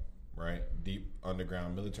dumb, right? Deep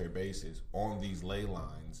underground military bases on these ley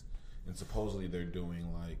lines, and supposedly they're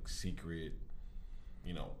doing like secret,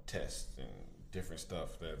 tests and different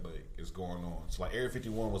stuff that like is going on. So like Area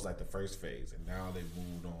 51 was like the first phase, and now they've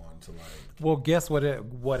moved on to like. Well, guess what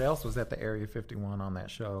else was at the Area 51 on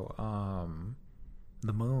that show?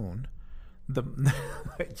 The moon.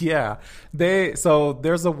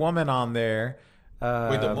 There's a woman on there.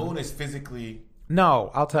 Wait, the moon is physically.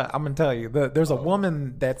 No, I'm gonna tell you. There's a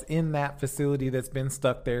woman that's in that facility that's been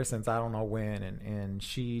stuck there since I don't know when, and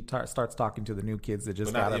she starts talking to the new kids that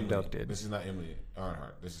just got abducted. This is not Emily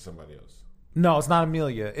Earnhardt. This is somebody else. No, it's not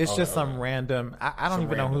Amelia. It's just some random. I don't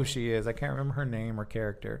even know who she is. I can't remember her name or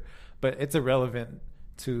character, but it's irrelevant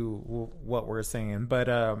to what we're saying.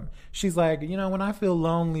 But she's like, when I feel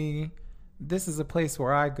lonely, this is a place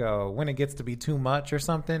where I go when it gets to be too much or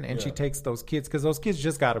something. And she takes those kids because those kids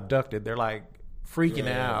just got abducted. They're like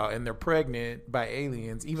freaking out and they're pregnant by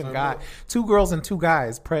aliens. Even two girls and two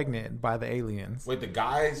guys pregnant by the aliens. Wait, the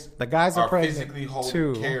guys are pregnant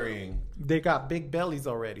physically carrying. They got big bellies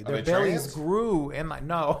already. Their bellies grew and like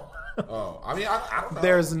no. Oh, I mean, I don't know.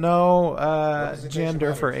 There's no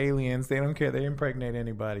gender for aliens. They don't care. They impregnate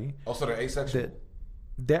anybody. Oh, so they're asexual.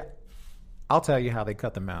 I'll tell you how they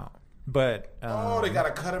cut them out. But they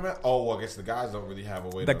gotta cut them out. Oh, well, I guess the guys don't really have a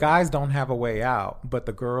way. The guys don't have a way out, but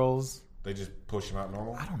the girls. They just push them out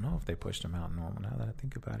normal? I don't know if they pushed them out normal now that I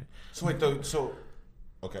think about it. So wait, though, so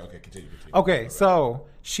Okay, continue. Okay, so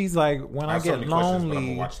she's like, when I get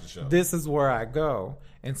lonely, this is where I go.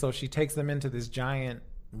 And so she takes them into this giant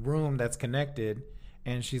room that's connected.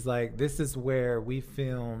 And she's like, this is where we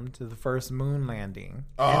filmed the first moon landing.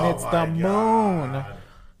 And it's the moon.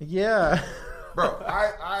 Yeah. Bro,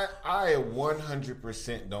 I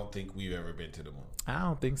 100% don't think we've ever been to the moon. I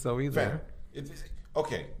don't think so either.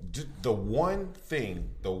 Okay, the one thing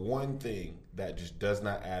that just does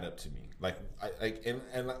not add up to me. Like,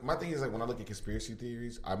 and my thing is, like, when I look at conspiracy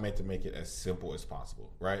theories, I meant to make it as simple as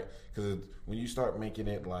possible, right? Because when you start making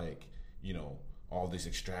it like, you know, all this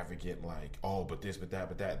extravagant, like, oh, but this, but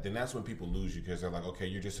that, then that's when people lose you, because they're like, okay,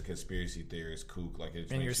 you're just a conspiracy theorist kook, like,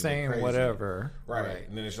 it and you're saying whatever, right?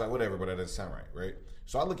 And then it's like whatever, but that doesn't sound right?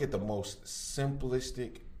 So I look at the most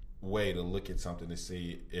simplistic way to look at something to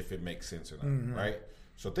see if it makes sense or not, right?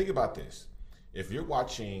 So think about this: if you're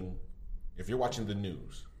watching the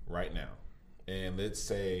news right now, and let's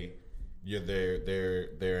say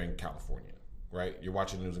they're in California, right? You're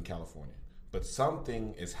watching the news in California, but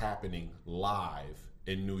something is happening live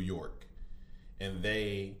in New York, and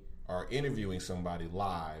they are interviewing somebody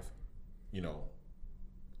live, you know,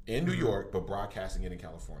 in New York, but broadcasting it in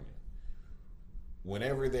California.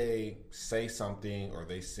 Whenever they say something or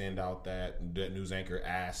they send out that news anchor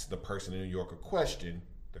asks the person in New York a question,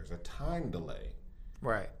 there's a time delay.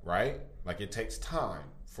 Right? Like, it takes time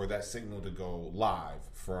for that signal to go live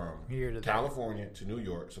from here to California to New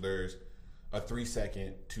York. So there's a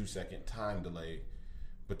 3-second, 2-second time delay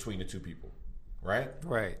between the two people. Right?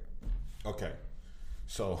 Okay.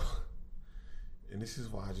 So, and this is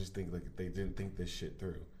why I just think, like, they didn't think this shit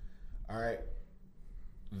through. All right.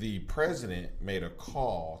 The president made a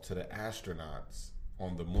call to the astronauts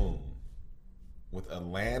on the moon with a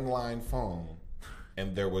landline phone,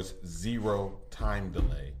 and there was 0 time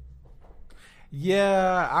delay.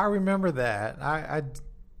 Yeah, I remember that.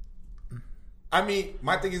 I mean,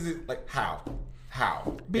 my thing is, like, how?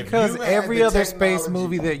 Because every other space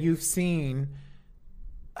movie that you've seen,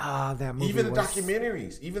 that movie even the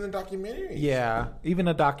documentaries. Yeah, even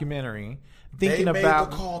a documentary. They made the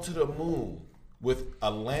call to the moon with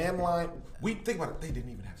a landline. We think about it. They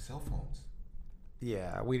didn't even have cell phones.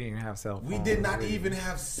 Yeah, we didn't even have cell phones. We did not even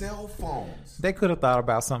have cell phones. They could have thought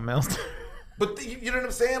about something else. But you know what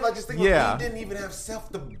I'm saying? Like, just think about it. We didn't even have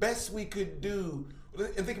the best we could do.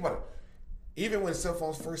 And think about it. Even when cell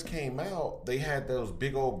phones first came out, they had those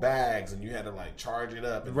big old bags, and you had to, like, charge it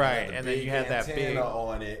up. And and then you had that big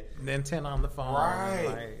on it. The antenna on the phone. Right.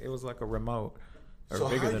 Like, it was like a remote. So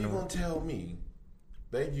how you gonna tell me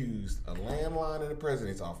they used a landline in the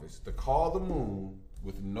president's office to call the moon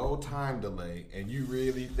with no time delay, and you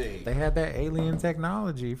really think they had that alien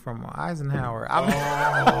technology from Eisenhower?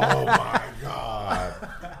 Oh my God.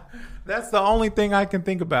 That's the only thing I can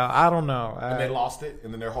think about. I don't know. And they lost it,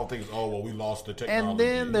 and then their whole thing is, oh, well, we lost the technology. And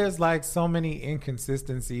then there's, like, so many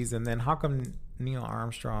inconsistencies, and then how come Neil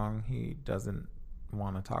Armstrong, he doesn't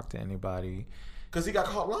want to talk to anybody? Because he got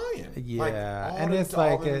caught lying. Yeah, like, and it's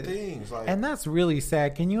like, and that's really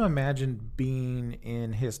sad. Can you imagine being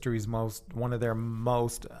in history's one of their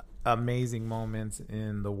most amazing moments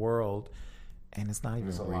in the world, and it's not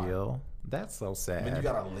even real? That's so sad. I mean, you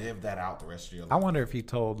gotta live that out the rest of your life. I wonder if he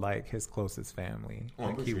told, like, his closest family.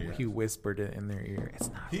 Like, he whispered it in their ear. It's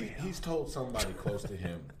not real. He's told somebody close to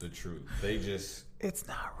him the truth. It's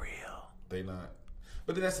not real. They not.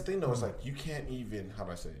 But then that's the thing, though. It's like, you can't even. How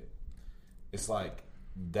do I say it? It's like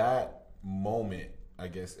that moment, I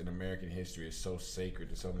guess, in American history is so sacred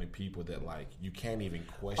to so many people that, like, you can't even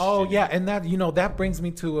question. Oh yeah, and that, you know, that brings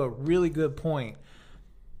me to a really good point.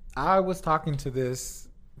 I was talking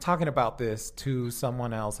about this to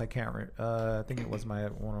someone else. I think it was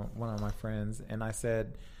one of my friends, and I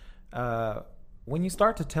said, when you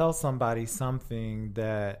start to tell somebody something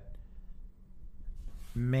that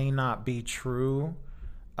may not be true,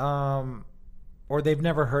 or they've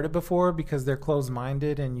never heard it before because they're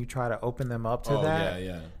closed-minded, and you try to open them up to that.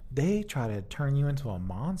 Yeah. They try to turn you into a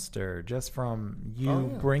monster just from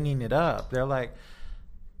you bringing it up. They're like,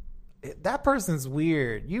 that person's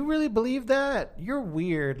weird. You really believe that? You're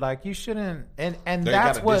weird. Like, you shouldn't. And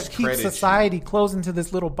that's what keeps society closed into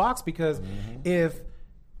this little box, because if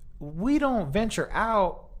we don't venture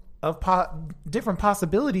out of different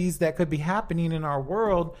possibilities that could be happening in our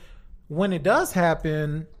world, when it does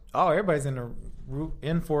happen, everybody's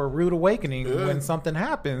in for a rude awakening when something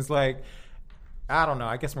happens. Like, I don't know.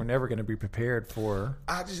 I guess we're never going to be prepared for.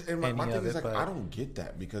 My thing is, like, I don't get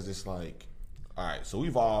that, because it's like, all right, so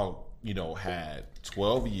we've all, you know, had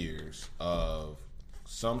 12 years of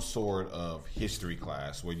some sort of history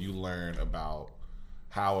class where you learn about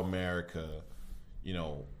how America, you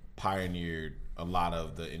know, pioneered a lot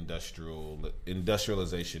of the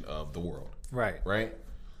industrialization of the world. Right.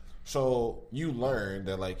 So you learn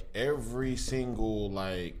that like every single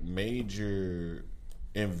like major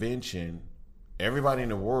invention, everybody in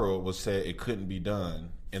the world was said it couldn't be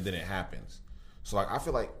done, and then it happens. So like I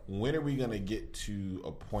feel like when are we gonna get to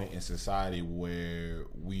a point in society where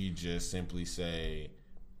we just simply say,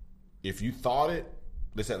 if you thought it,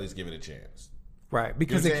 let's at least give it a chance. Right,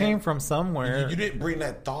 because it came from somewhere. You didn't bring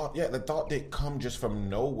that thought. Yeah, the thought didn't come just from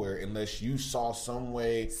nowhere unless you saw some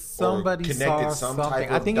way somebody or connected some something. Type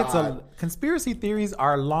of I think conspiracy theories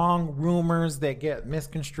are long rumors that get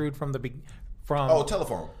misconstrued from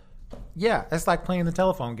telephone. Yeah, it's like playing the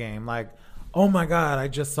telephone game. Like, oh my God, I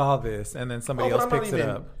just saw this, and then somebody else picks it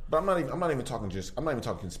up. But I'm not even talking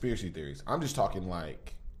conspiracy theories. I'm just talking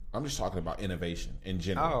about innovation in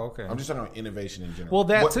general. Oh, okay. I'm just talking about innovation in general. Well,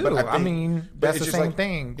 that too. I mean, that's the same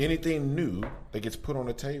thing. Anything new that gets put on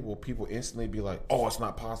the table, people instantly be like, "Oh, it's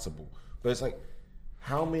not possible." But it's like,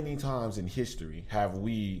 how many times in history have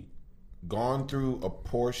we gone through a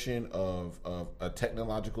portion of a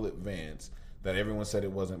technological advance that everyone said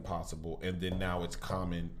it wasn't possible, and then now it's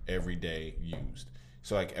common, everyday used?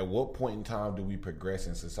 So, like, at what point in time do we progress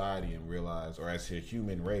in society and realize, or as a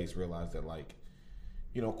human race, realize that, like,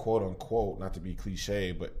 you know, quote unquote, not to be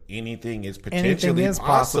cliche, but anything is potentially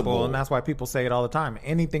possible. And that's why people say it all the time.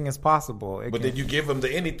 Anything is possible. But then you give them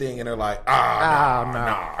the anything and they're like,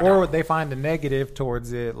 nah. Or they find a negative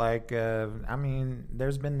towards it. Like, I mean,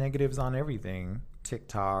 there's been negatives on everything.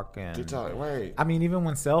 TikTok, right. I mean, even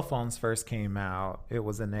when cell phones first came out, it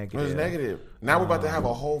was a negative. It was negative. Now we're about to have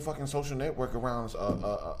a whole fucking social network around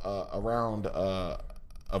a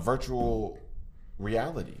virtual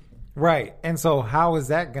reality. Right. And so how is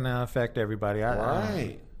that going to affect everybody? I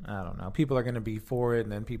don't know. People are going to be for it,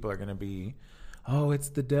 and then people are going to be, oh, it's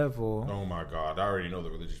the devil. Oh, my God. I already know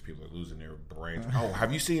the religious people are losing their brains. Oh,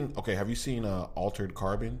 have you seen Altered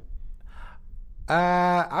Carbon?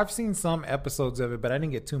 I've seen some episodes of it, but I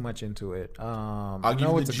didn't get too much into it. I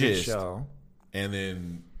know it's a good show. And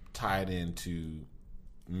then tie it into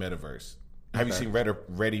Metaverse. Have you seen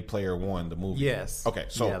Ready Player One, the movie? Yes. Okay,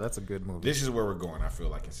 so yeah, that's a good movie. This is where we're going, I feel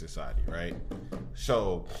like, in society, right?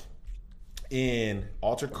 So in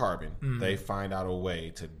Altered Carbon, they find out a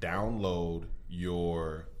way to download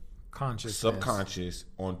your subconscious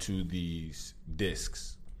onto these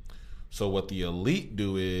discs. So what the elite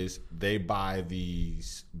do is they buy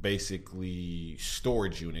these basically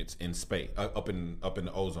storage units in space, up in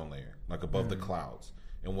the ozone layer, like above the clouds.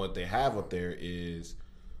 And what they have up there is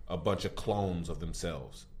a bunch of clones of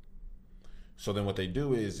themselves. So then what they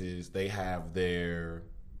do is they have their,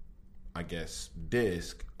 I guess,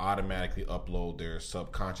 disk automatically upload their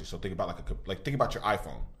subconscious. So think about think about your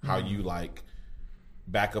iPhone, how you like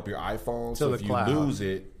back up your iPhone. So if you lose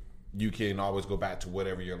it, you can always go back to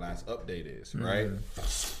whatever your last update is, right?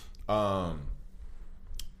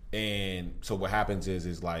 And so what happens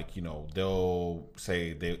is like, you know, they'll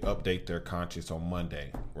say they update their conscious on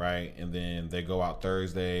Monday, right? And then they go out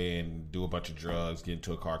Thursday and do a bunch of drugs, get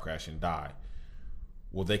into a car crash and die.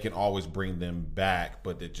 Well, they can always bring them back,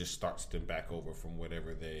 but it just starts them back over from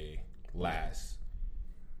whatever they last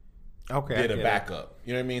did a backup.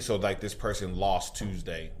 You know what I mean? So like this person lost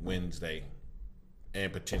Tuesday, Wednesday,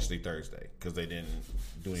 and potentially Thursday because they didn't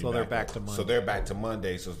do any. So they're back to Monday. So they're back to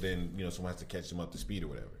Monday. So then, you know, someone has to catch them up to speed or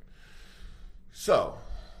whatever. So,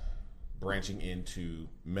 branching into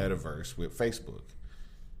Metaverse with Facebook,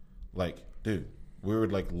 like, dude, we were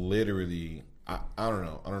like literally. I don't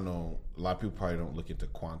know. A lot of people probably don't look into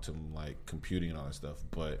quantum like computing and all that stuff,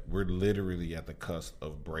 but we're literally at the cusp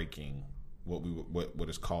of breaking what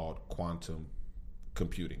is called quantum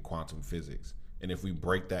computing, quantum physics. And if we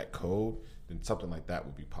break that code, then something like that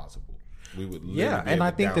would be possible. We would and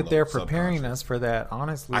I think that they're preparing us for that,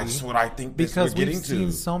 honestly. That's what I think because we're we've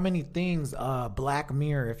seen so many things. Black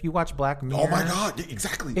Mirror. If you watch Black Mirror, oh my God,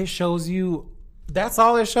 exactly. It shows you. That's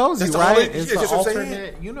all it shows you, right? It's the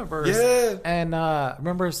alternate universe. Yeah. And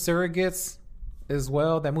remember Surrogates as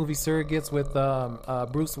well? That movie Surrogates with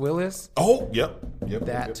Bruce Willis. Oh, yep.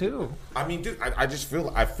 That too. I mean, dude, I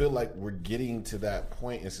feel like we're getting to that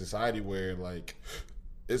point in society where like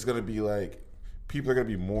it's gonna be like people are gonna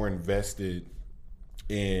be more invested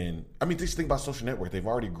in. I mean, just think about social network. They've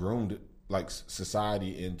already groomed like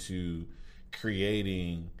society into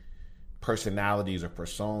creating personalities or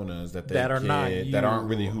personas that aren't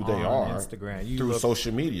really who they are Instagram. Through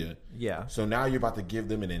social media. Yeah. So now you're about to give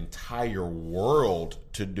them an entire world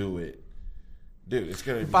to do it. Dude, it's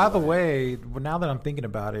going to be... By the way, now that I'm thinking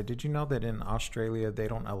about it, did you know that in Australia they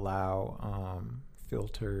don't allow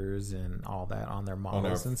filters and all that on their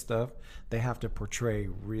models and stuff. They have to portray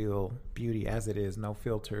real beauty as it is, no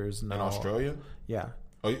filters. No. In Australia? Yeah.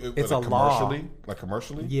 Oh, it's a law. Like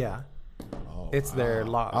commercially? Yeah. Oh, it's their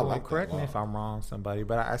law. I like correct me if I'm wrong, somebody,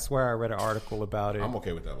 but I swear I read an article about it. I'm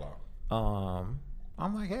okay with that law.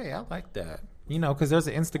 I'm like, hey, I like that. You know, because there's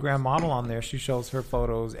an Instagram model on there. She shows her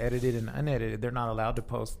photos edited and unedited. They're not allowed to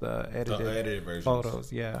post the edited versions.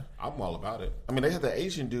 Photos. Yeah, I'm all about it. I mean, they had the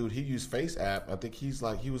Asian dude. He used Face App. I think he was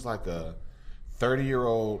like a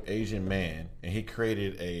 30-year-old Asian man, and he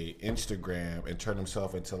created a Instagram and turned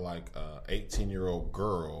himself into like a 18-year-old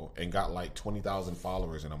girl and got like 20,000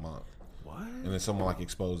 followers in a month. What? And then someone like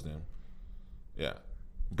exposed him. Yeah,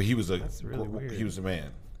 but he was That's really weird. He was a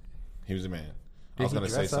man. He was a man. Did he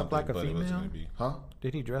dress up like a female? Huh?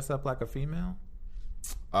 Did he dress up like a female?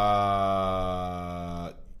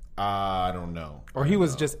 I don't know. Or he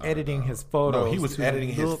was just editing his photos. No, he was editing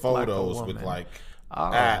his photos with like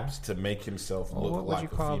apps to make himself look like a female. What would you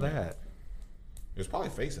call that? It was probably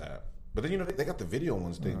Face App. But then, you know, they got the video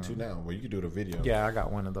ones thing too now, where you can do the video. Yeah, I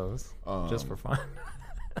got one of those just for fun.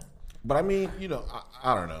 But I mean, you know,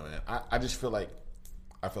 I don't know, man. I just feel like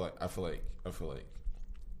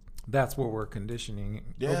that's what we're conditioning.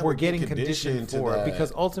 Yeah, we're getting conditioned for,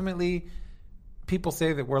 because ultimately people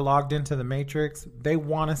say that we're logged into the Matrix. They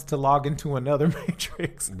want us to log into another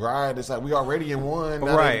Matrix. Right. It's like we already in one.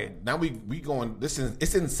 Now right. Now we going.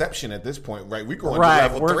 It's Inception at this point, right? We going right.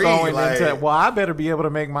 to level we're 3. Going into. Well, I better be able to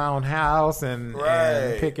make my own house and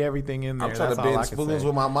pick everything in there. I'm trying to bend spoons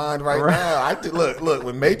with my mind right now. Look.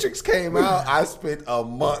 When Matrix came out, I spent a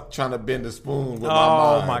month trying to bend a spoon with my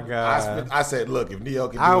mind. Oh my god! I said, look, if Neo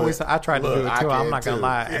can do it, I tried to do it too. I'm not gonna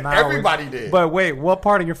lie. And everybody did. But wait, what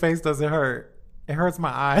part of your face does it hurt? It hurts my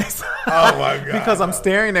eyes. Oh my god! Because I'm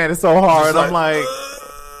staring at it so hard. I'm like.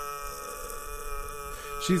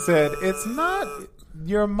 She said, "It's not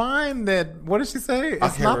your mind that." What did she say?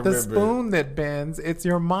 It's not the spoon that bends. It's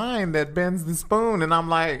your mind that bends the spoon. And I'm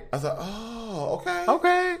like, I thought, oh,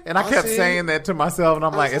 okay. And I kept saying that to myself, and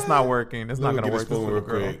I'm like, it's not working. It's not going to work. This little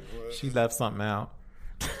girl. She left something out.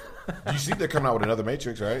 You see, they're coming out with another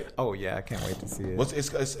Matrix, right? Oh yeah, I can't wait to see it.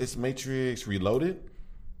 It's Matrix Reloaded.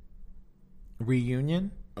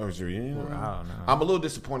 Reunion? Or is it Reunion? I don't know. I'm a little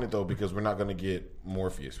disappointed though, because we're not going to get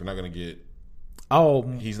Morpheus. We're not going to get. Oh,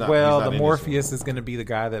 he's not. Well, the Morpheus is going to be the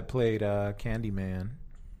guy that played Candyman.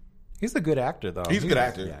 He's a good actor though. He's a good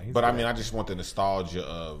actor. Yeah, but I mean, I just want the nostalgia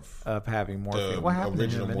of having Morpheus. What happened to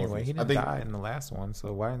him anyway? Morpheus. He didn't die in the last one,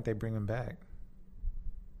 so why didn't they bring him back?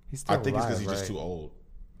 He's still alive, it's because he's just too old.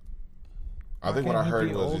 I think what I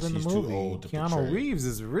heard was he's too old to portray. Keanu Reeves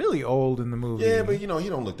is really old in the movie. Yeah, but you know, he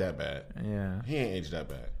don't look that bad. Yeah. He ain't aged that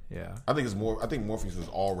bad. Yeah. I think Morpheus was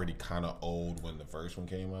already kind of old when the first one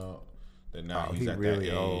came out. That now he's at really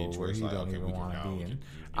that age old where it's like, okay, we want to be in.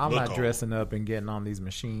 I'm not dressing up and getting on these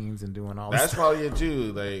machines and doing all this. That's probably it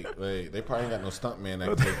too. They probably ain't got no stuntman that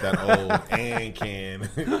can take that old and can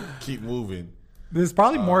keep moving. This is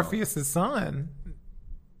probably Morpheus' son.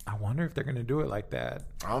 I wonder if they're going to do it like that.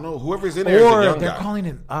 I don't know. Whoever's in there is a young they're guy. Calling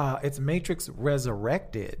it, it's Matrix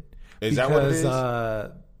Resurrected. Is that what it is?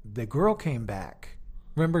 The girl came back.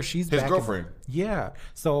 Remember, she's his back. girlfriend. Yeah.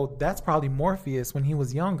 So that's probably Morpheus when he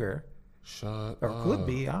was younger. Shut or up. Could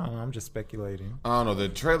be. I don't know. I'm just speculating. I don't know. The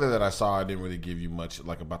trailer that I saw, I didn't really give you much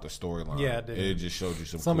like about the storyline. Yeah, it didn't. It just showed you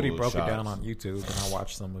some Somebody cool broke shots. it down on YouTube, and I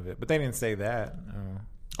watched some of it. But they didn't say that.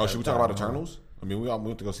 Should we talk about Eternals? I mean, we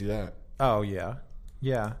went to go see that. Oh, yeah.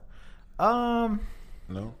 Yeah. No.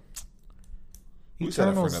 We said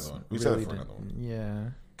it for another one. Yeah.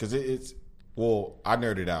 Because it's I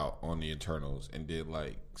nerded out on the Eternals and did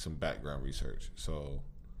like some background research. So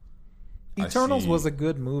Eternals was a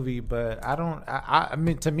good movie, but I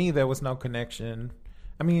mean, to me, there was no connection.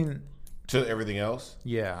 I mean, to everything else.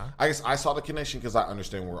 Yeah. I guess I saw the connection because I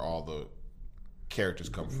understand where all the characters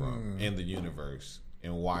come from in the universe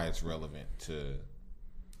and why it's relevant to.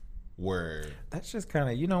 Where that's just kind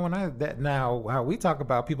of now how we talk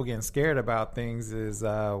about people getting scared about things is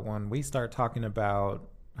when we start talking about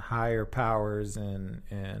higher powers and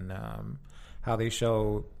how they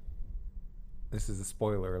show, this is a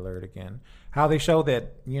spoiler alert again, how they show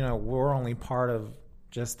that we're only part of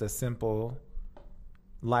just a simple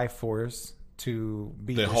life force to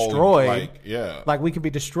be destroyed. Like we could be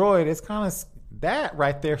destroyed. It's kind of that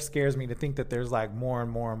right there scares me to think that there's like more and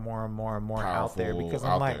more and more and more and more out there, because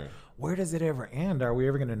I'm like, where does it ever end? Are we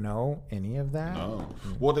ever going to know any of that? No.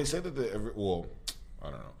 Well, they said that I don't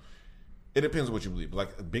know. It depends on what you believe.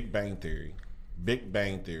 Like Big Bang Theory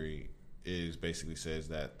is basically says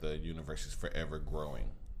that the universe is forever growing,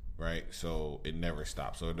 right? So it never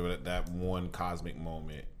stops. So that one cosmic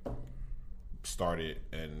moment started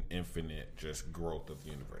an infinite just growth of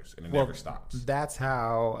the universe, and it never stops. That's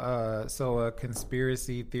how. So a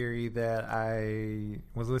conspiracy theory that I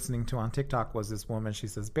was listening to on TikTok was this woman. She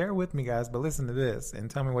says, "Bear with me, guys, but listen to this and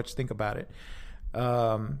tell me what you think about it."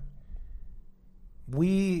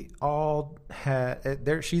 We all had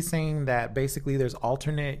there. She's saying that basically there's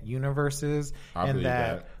alternate universes, and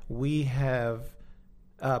that we have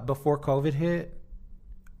before COVID hit,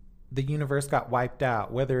 the universe got wiped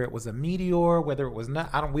out. Whether it was a meteor, whether it was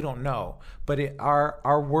not, we don't know. But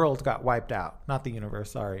our world got wiped out. Not the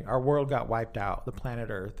universe, sorry. Our world got wiped out, the planet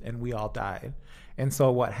Earth, and we all died. And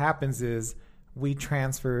so what happens is we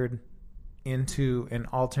transferred into an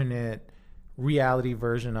alternate reality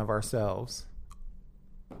version of ourselves.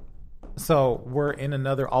 So we're in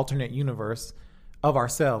another alternate universe of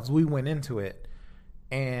ourselves. We went into it,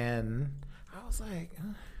 and I was like,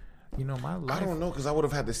 my life. I don't know, because I would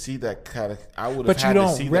have had to see that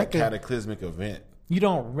that cataclysmic event. You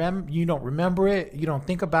don't remember it. You don't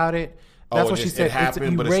think about it. That's what she said. It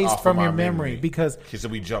happened, it's erased from your memory because so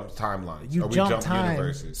we jumped timelines. You jump time.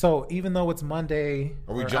 Universes. So even though it's Monday,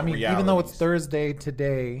 even though it's Thursday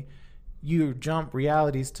today, you jump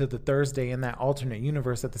realities to the Thursday in that alternate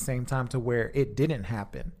universe at the same time to where it didn't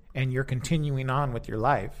happen, and you're continuing on with your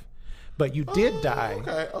life. But you did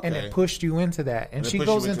die, and it pushed you into that. And she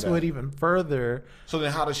goes into it even further. So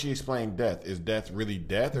then how does she explain death? Is death really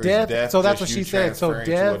death? Or death, is death so that's what she said. So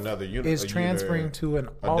death is transferring to an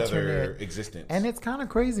alternate existence. And it's kind of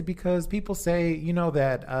crazy because people say,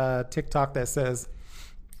 that TikTok that says,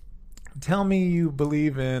 tell me you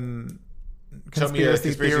believe in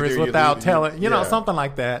conspiracy theories without telling, something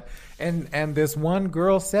like that. And this one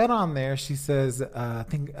girl said on there, she says,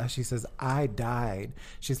 I died.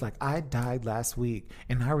 She's like, I died last week,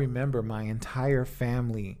 and I remember my entire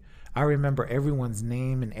family. I remember everyone's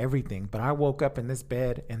name and everything, but I woke up in this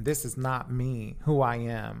bed, and this is not me, who I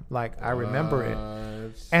am. Like, I remember it.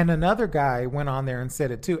 And another guy went on there and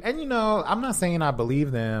said it too. And, I'm not saying I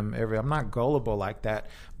believe them. I'm not gullible like that,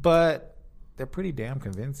 but they're pretty damn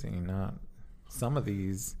convincing. Some of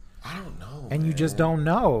these, I don't know, and you just don't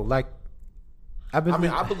know. Like, I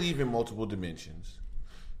believe in multiple dimensions.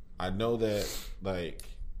 I know that,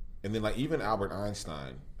 and then even Albert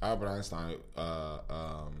Einstein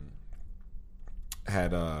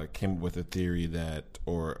had came up with a theory that,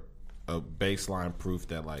 or a baseline proof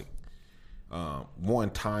that, one,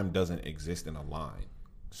 time doesn't exist in a line.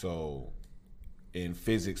 So in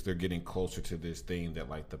physics, they're getting closer to this thing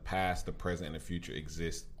that the past, the present, and the future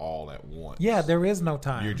exist all at once. Yeah, there is no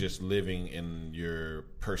time. You're just living in your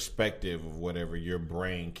perspective of whatever your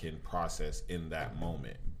brain can process in that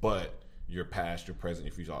moment. But your past, your present,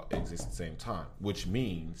 your future all exist at the same time, which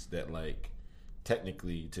means that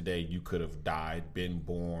technically today you could have died, been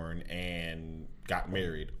born, and got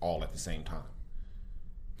married all at the same time.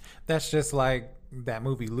 That's just like that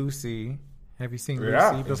movie Lucy. Have you seen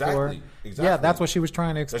Lucy before? Exactly. Yeah, that's what she was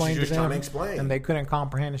trying to explain to them. And they couldn't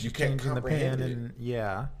comprehend it. She's changing the pen, and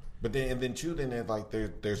But then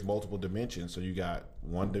there's multiple dimensions. So you got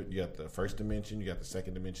the first dimension, you got the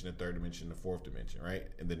second dimension, the third dimension, the fourth dimension, right?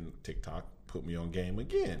 And then TikTok put me on game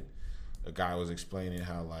again. A guy was explaining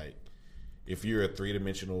how if you're a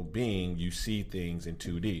 3-dimensional being, you see things in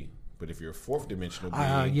 2D. But if you're a 4th-dimensional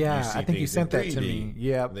being, you see I think you sent that to me.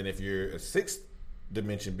 Yeah. And then if you're a 6th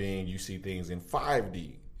dimension being, you see things in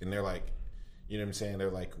 5D, and they're like, you know what I'm saying? They're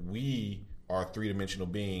like, we are 3-dimensional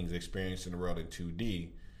beings experiencing the world in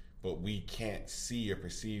 2D, but we can't see or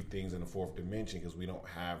perceive things in the 4th dimension because we don't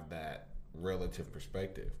have that relative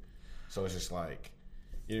perspective. So it's just you know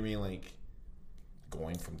what I mean?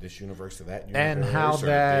 Going from this universe to that universe, and how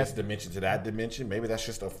this dimension to that dimension. Maybe that's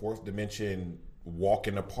just a 4th dimension walk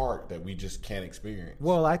in the park that we just can't experience.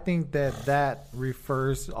 Well, I think that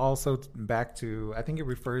refers also back to, I think it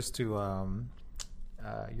refers to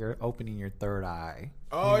you're opening your third eye.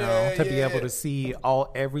 To be able to see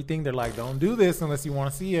everything. They're like, don't do this unless you want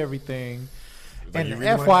to see everything. And really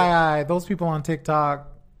FYI, those people on TikTok,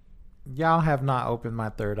 y'all have not opened my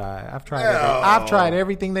third eye. I've tried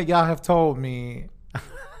everything that y'all have told me.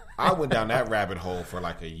 I went down that rabbit hole for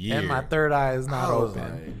a year, and my third eye is not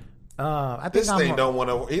open. I think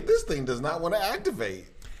this thing does not want to activate.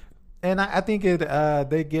 And I think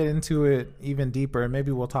they get into it even deeper, and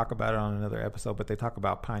maybe we'll talk about it on another episode. But they talk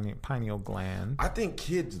about pineal gland. I think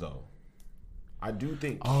kids, though. I do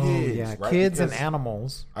think kids. Oh yeah, right? Kids and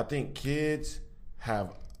animals. I think kids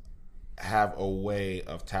have a way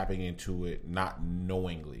of tapping into it not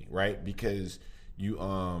knowingly, right? Because you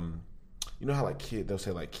know how they'll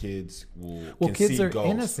say kids can kids see are ghosts,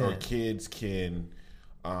 innocent, or kids can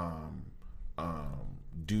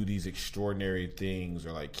do these extraordinary things,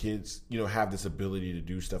 or like kids, you know, have this ability to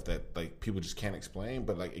do stuff that like people just can't explain,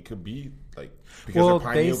 but like it could be like because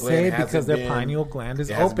their pineal gland because their pineal gland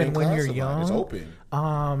is open when you're young. It's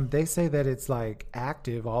open. They say that it's like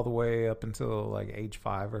active all the way up until like age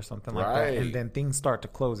 5 or something like that, and then things start to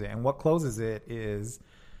close it. And what closes it is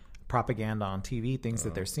propaganda on TV, things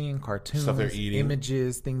that they're seeing, cartoons, stuff they're eating,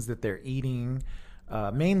 images, things that they're eating,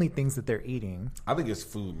 mainly things that they're eating. I think it's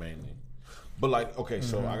food mainly. But like, okay,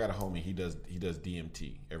 so I got a homie. He does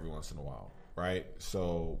DMT every once in a while, right?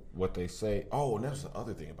 So what they say. Oh, and that's the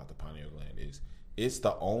other thing about the pineal gland is it's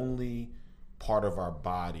the only part of our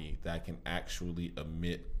body that can actually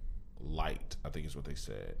emit light. I think is what they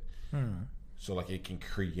said. So like it can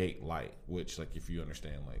create light, which like if you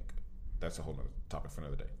understand, like that's a whole other topic for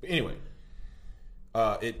another day. But anyway,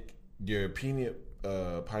 your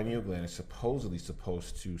pineal gland is supposedly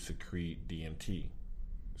supposed to secrete DMT.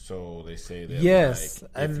 So they say that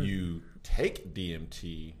like, if you take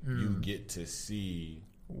DMT, you get to see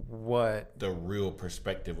what the real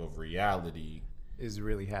perspective of reality is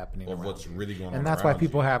really happening, of what's really going on. And that's why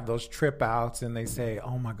people have those trip outs and they say,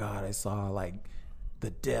 "Oh my God, I saw like the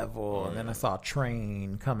devil, and then I saw a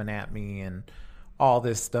train coming at me, and all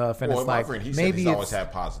this stuff." And it's like maybe he's always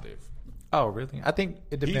had positive. Oh, really? I think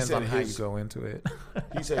it depends on how you go into it.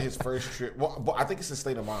 He said his first trip. Well, I think it's a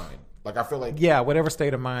state of mind. Like I feel like whatever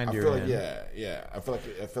state of mind you're in. Yeah. I feel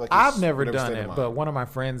like I've never done it, but one of my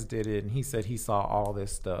friends did it, and he said he saw all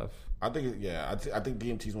this stuff. I think I think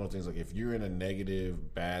DMT is one of the things. Like if you're in a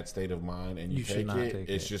negative, bad state of mind and you take it,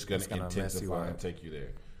 it's just going to intensify and take you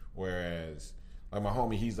there. Whereas, like my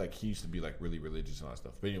homie, he used to be like really religious and all that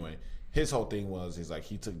stuff. But anyway, his whole thing was like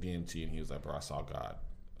he took DMT and he was like, "Bro, I saw God."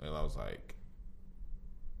 And I was like,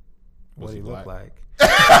 what did he look like?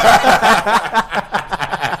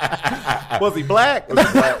 Was he black?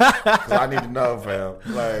 Because I need to know, fam.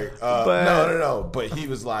 Like, no. But he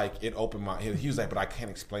was like, it opened my. He was like, but I can't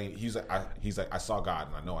explain. He's like, I saw God,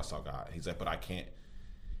 and I know I saw God. He's like, but I can't.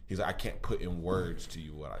 He's like, I can't put in words to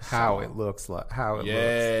you what I saw. How it looks like.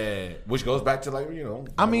 Yeah, which goes back to like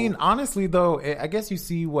I mean, honestly though, I guess you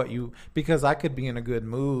see what you because I could be in a good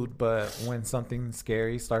mood, but when something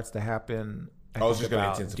scary starts to happen, it's just going to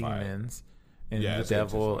intensify demons and the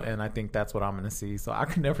devil, and I think that's what I'm going to see. So I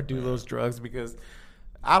could never do those drugs because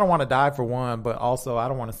I don't want to die for one, but also I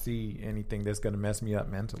don't want to see anything that's going to mess me up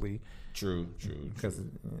mentally. True. Because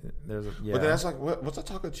there's But then that's like, was I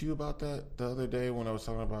talking to you about that the other day when I was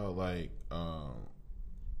talking about like,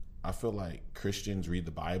 I feel like Christians read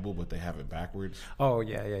the Bible, but they have it backwards. Oh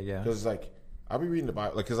yeah. Because like I'll be reading the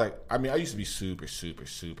Bible, like, because like I mean I used to be super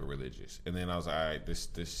religious, and then I was like, all right, this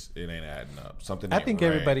it ain't adding up. Something. I think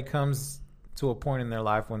everybody comes to a point in their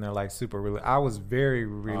life when they're like super religious. I was very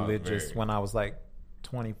religious when I was like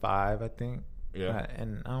 25, I think. Yeah,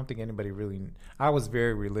 and I don't think anybody really. I was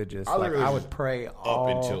very religious. I would pray up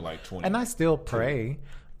until like 20, and I still pray,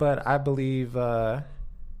 but I believe. I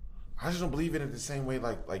just don't believe in it the same way.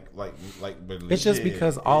 Like. It's just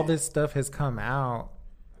because all this stuff has come out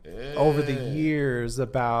over the years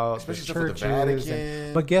about especially the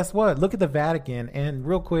churches. But guess what? Look at the Vatican. And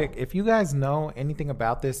real quick, if you guys know anything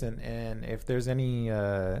about this, and if there's any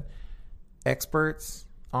experts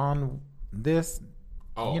on this.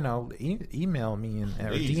 Email me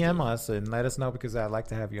or DM us and let us know, because I'd like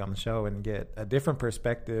to have you on the show and get a different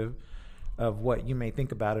perspective of what you may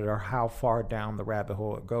think about it or how far down the rabbit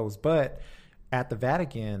hole it goes. But at the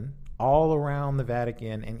Vatican, all around the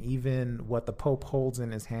Vatican, and even what the Pope holds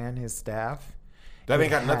in his hand, his staff, that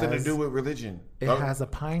ain't got nothing to do with religion. It has a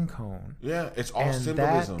pine cone. Yeah, it's all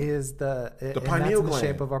symbolism. That is the pineal gland. The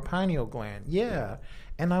shape of our pineal gland. Yeah.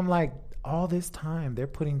 And I'm like, all this time they're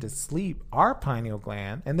putting to sleep our pineal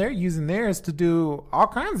gland, and they're using theirs to do all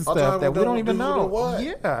kinds of stuff that we don't even know. What?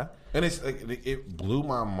 Yeah, and it's like, it blew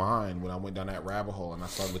my mind when I went down that rabbit hole and I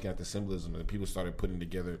started looking at the symbolism, and people started putting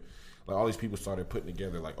together, like all these people started putting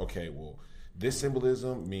together, like, okay, well, this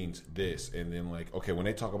symbolism means this, and then like, okay, when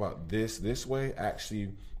they talk about this way,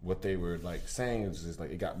 actually what they were like saying is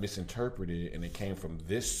like it got misinterpreted and it came from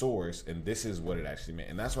this source, and this is what it actually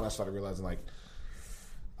meant. And that's when I started realizing, like,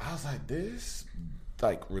 I was like, this,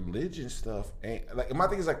 like, religion stuff ain't, like, my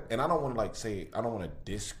thing is, like, and I don't want to, like, say, I don't want to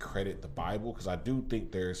discredit the Bible, because I do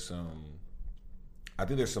think there's some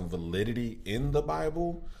validity in the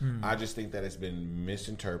Bible. I just think that it's been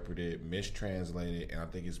misinterpreted, mistranslated, and I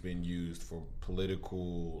think it's been used for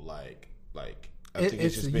political, like, I think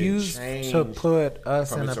it's just been used to put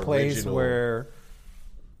us in a place where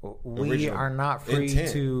we are not free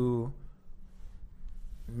to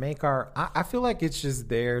make I feel like it's just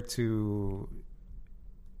there to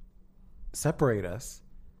separate us.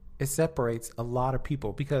 It separates a lot of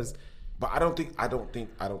people because. But I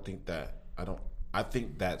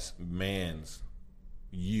think that's man's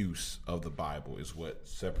use of the Bible is what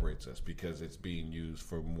separates us, because it's being used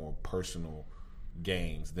for more personal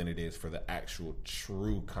gains than it is for the actual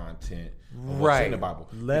true content of what's in the Bible.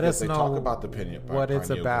 Let us know. They talk about the what it's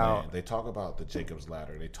about. Command. They talk about the Jacob's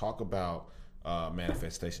ladder. They talk about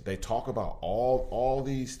manifestation. They talk about all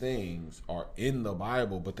these things are in the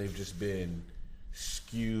Bible, but they've just been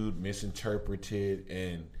skewed, misinterpreted,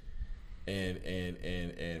 and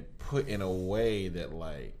put in a way that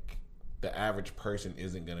like the average person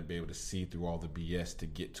isn't going to be able to see through all the BS to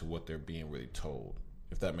get to what they're being really told,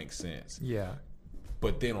 if that makes sense. Yeah.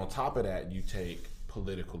 But then on top of that, you take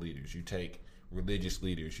political leaders, you take religious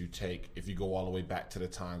leaders, you take, if you go all the way back to the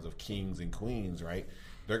times of kings and queens, right?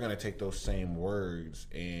 They're going to take those same words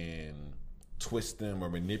and twist them or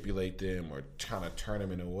manipulate them or kind of turn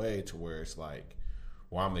them in a way to where it's like,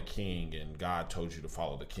 well, I'm the king and God told you to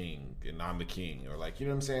follow the king and I'm the king, or like, you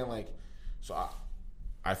know what I'm saying? Like, so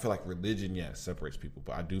I feel like religion, yes, separates people,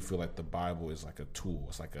 but I do feel like the Bible is like a tool.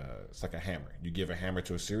 It's like a hammer. You give a hammer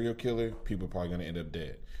to a serial killer, people are probably going to end up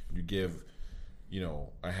dead. You give,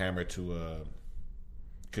 a hammer to a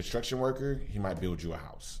construction worker, he might build you a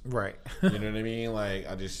house. Right. You know what I mean? Like,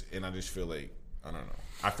 I just feel like, I don't know.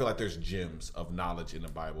 I feel like there's gems of knowledge in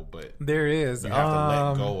the Bible, but there is. You have to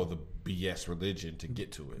let go of the BS religion to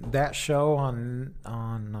get to it. That show on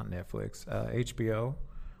not Netflix, HBO.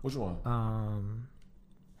 Which one?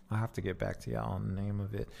 I have to get back to y'all on the name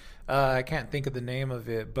of it. I can't think of the name of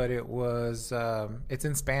it, but it was it's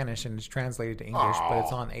in Spanish and it's translated to English, but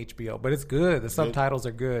it's on HBO. But it's good. The subtitles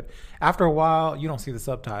are good. After a while, you don't see the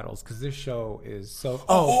subtitles because this show is so.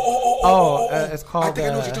 It's called. I think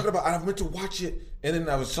I know what you're talking about. I meant to watch it, and then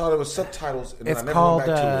I saw there was subtitles, and then I never called,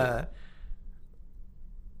 went back to it.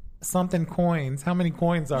 Something coins. How many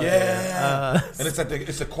coins are there? Yeah, and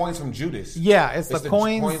it's the coins from Judas. Yeah, it's the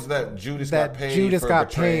coins that Judas got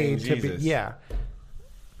paid to be. Yeah,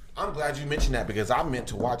 I'm glad you mentioned that because I meant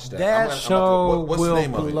to watch that. That show will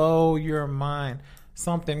blow your mind.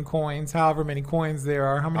 Something coins. However many coins there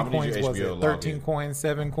are. How many coins was it? 13 coins,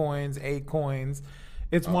 7 coins, 8 coins.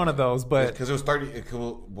 It's one of those, but because it was 30.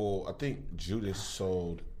 Well, I think Judas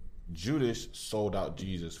sold out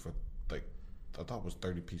Jesus for. I thought it was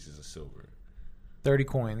 30 pieces of silver. 30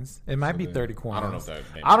 coins. It might be 30 coins. I don't know if that.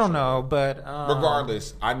 I don't know, but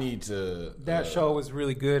regardless, I need to. That show was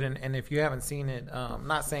really good, and if you haven't seen it, I'm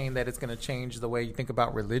not saying that it's going to change the way you think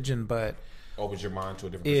about religion, but opens your mind to a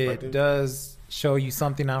different perspective. It does show you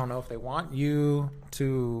something. I don't know if they want you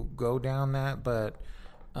to go down that, but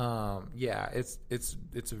yeah, it's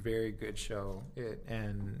a very good show,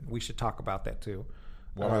 and we should talk about that too.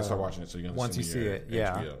 Well, I'm gonna start watching it so you can once you see it.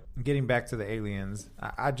 Yeah. HBO. Getting back to the aliens,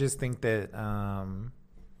 I just think that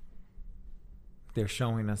they're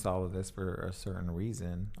showing us all of this for a certain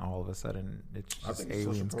reason. All of a sudden, it's just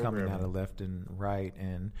aliens coming out of left and right,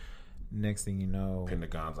 and next thing you know,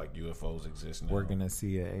 Pentagon's like UFOs exist now. We're gonna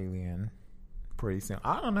see an alien pretty soon.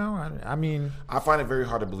 I don't know. I mean, I find it very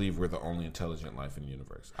hard to believe we're the only intelligent life in the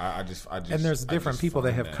universe. I just and there's different people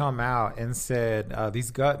that have come out and said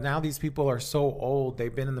now these people are so old.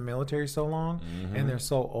 They've been in the military so long, and they're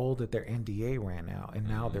so old that their NDA ran out, and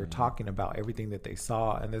now they're talking about everything that they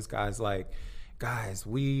saw. And this guy's like, guys,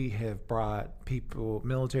 we have brought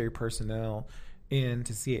military personnel in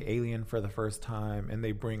to see an alien for the first time, and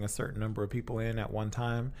they bring a certain number of people in at one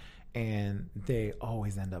time. And they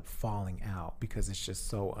always end up falling out because it's just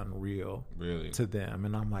so unreal to them.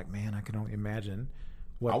 And I'm like, man, I can only imagine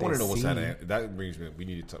what I want to know what's that. That brings me.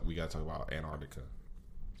 We got to talk about Antarctica.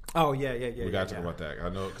 Oh yeah. We got to talk about that. I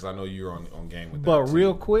know because I know you're on game with that. But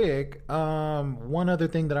real quick, one other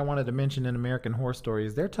thing that I wanted to mention in American Horror Story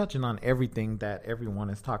is they're touching on everything that everyone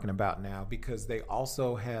is talking about now, because they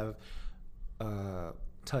also have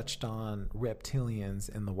touched on reptilians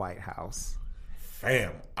in the White House.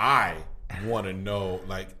 Fam, I want to know,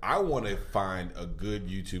 I want to find a good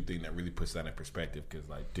YouTube thing that really puts that in perspective. Because,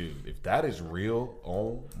 dude, if that is real,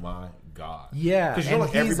 oh my God. Yeah, because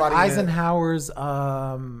he's everybody Eisenhower's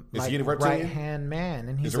right hand man,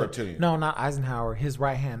 and he's a reptilian. No, not Eisenhower. His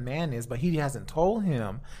right hand man is, but he hasn't told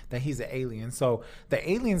him that he's an alien. So the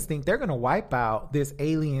aliens think they're going to wipe out this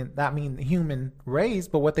alien. I mean, human race.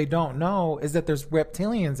 But what they don't know is that there's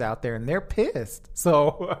reptilians out there, and they're pissed.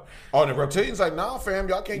 So, the reptilians like, nah, fam,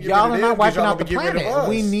 y'all can't get y'all rid of them. Y'all are not wiping out the planet.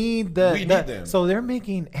 We need them. So they're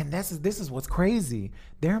making, and this is what's crazy.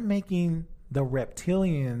 They're making the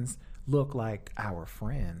reptilians look like our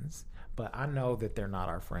friends, but I know that they're not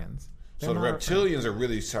our friends. So the reptilians are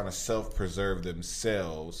really trying to self-preserve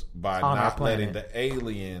themselves by not letting the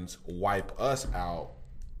aliens wipe us out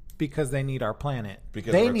because they need our planet.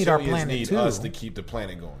 Because they need our planet need too. Us to keep the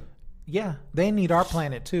planet going. Yeah, they need our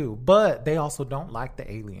planet too, but they also don't like the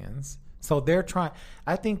aliens. So they're trying.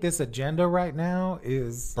 I think this agenda right now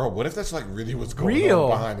is, bro. What if that's like really what's going on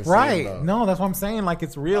behind the scenes? Right? No, that's what I'm saying. Like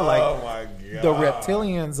it's real. Like, oh my god, the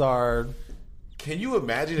reptilians are. Can you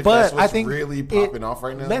imagine if that's what's really popping off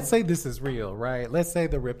right now? Let's say this is real, right? Let's say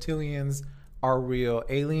the reptilians are real,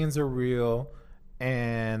 aliens are real,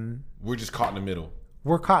 and we're just caught in the middle.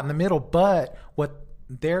 We're caught in the middle. But what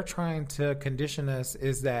they're trying to condition us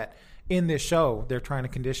is that in this show, they're trying to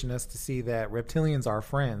condition us to see that reptilians are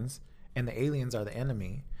friends and the aliens are the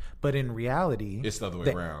enemy. But in reality, it's the other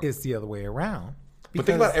way around. It's the other way around. But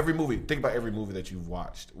think about every movie. Think about every movie that you've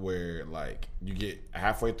watched where, like, you get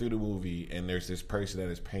halfway through the movie and there's this person that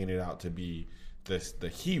is painted out to be the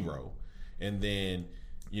hero, and then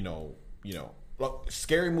look,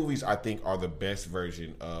 scary movies I think are the best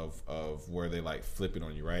version of where they like flip it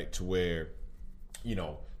on you, right? To where,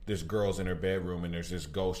 there's girls in her bedroom and there's this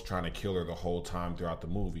ghost trying to kill her the whole time throughout the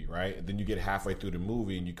movie, right? And then you get halfway through the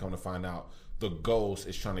movie and you come to find out the ghost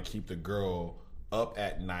is trying to keep the girl up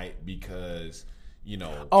at night because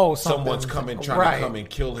someone's trying to come and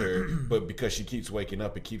kill her, but because she keeps waking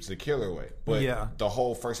up, it keeps the killer away. But the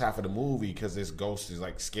whole first half of the movie, because this ghost is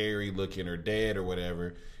like scary looking or dead or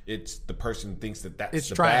whatever, it's the person thinks that's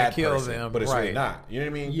the trying bad to kill person, them, but it's really not. You know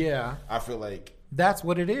what I mean? Yeah, I feel like that's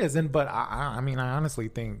what it is. And but I honestly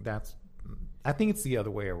think I think it's the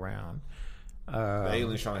other way around. The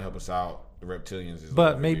aliens trying to help us out. The reptilians is.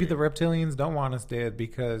 But maybe the reptilians don't want us dead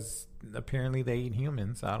because apparently they eat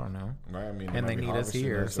humans. I don't know. Right, I mean, and they need us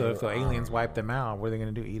here. So if the aliens wipe them out, what are they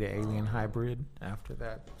going to do? Eat an alien hybrid after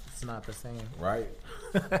that? It's not the same. Right.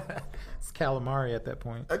 It's calamari at that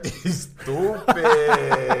point.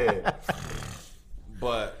 Stupid.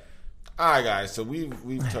 But all right, guys. So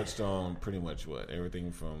we've touched on pretty much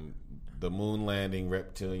everything from the moon landing,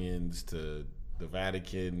 reptilians, to the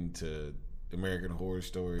Vatican, to American Horror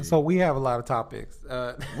Story. So we have a lot of topics.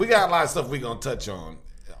 We got a lot of stuff we're gonna touch on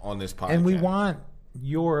this podcast, and we want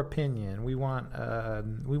your opinion. We want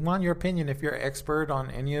your opinion. If you're an expert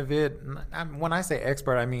on any of it, when I say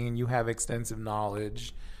expert, I mean you have extensive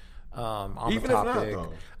knowledge on even the topic. If not,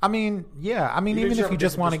 though. I mean, yeah. I mean, even if you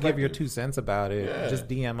just want to give your 2 cents about it, just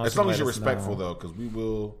DM us. As long as you're respectful, though, because we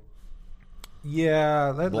will. Yeah,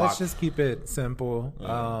 let's just keep it simple.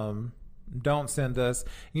 Yeah. Don't send us,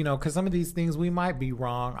 because some of these things we might be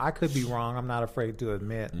wrong. I could be wrong. I'm not afraid to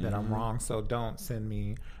admit that I'm wrong. So don't send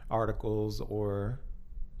me articles or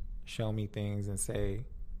show me things and say,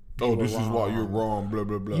 "Oh, this is why you're wrong." Blah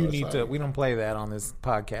blah blah. You need to. We don't play that on this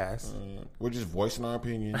podcast. We're just voicing our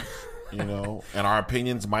opinions, and our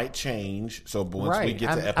opinions might change. So once we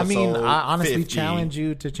get to episode, I honestly 50, challenge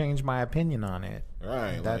you to change my opinion on it.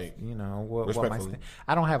 Right, that's what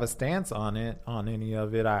I don't have a stance on it, on any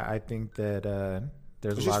of it. I think that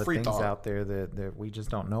there's a lot of things out there that we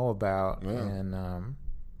just don't know about, and I'm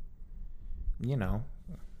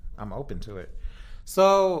open to it.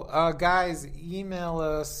 So guys, email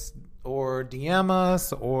us or DM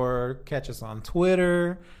us or catch us on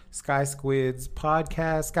Twitter, Sky Squids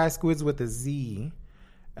Podcast, Sky Squids with a Z. You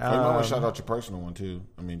might want to shout out your personal one too.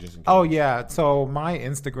 I mean, just in case. Oh yeah, so my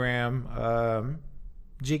Instagram,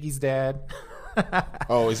 Jiggy's dad.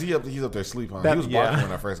 Oh, is he up? He's up there sleeping. He was barking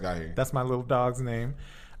when I first got here. That's my little dog's name.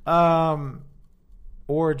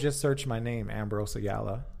 Or just search my name, Ambrose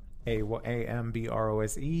Ayala.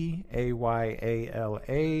 Ambrose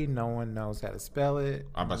Ayala. No one knows how to spell it.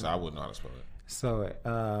 I'm about to say I wouldn't know how to spell it. So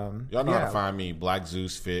y'all know how to find me. Black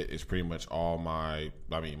Zeus Fit is pretty much all my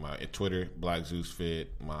Twitter, Black Zeus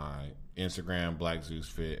Fit, my Instagram, Black Zeus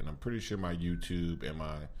Fit, and I'm pretty sure my YouTube and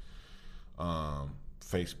my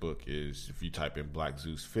Facebook is, if you type in Black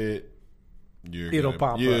Zeus Fit, it'll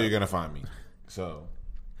pop up. You're gonna find me. So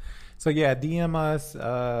yeah, DM us,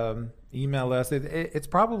 email us. It's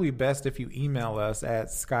probably best if you email us at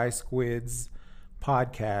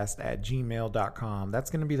skysquidspodcast@gmail.com.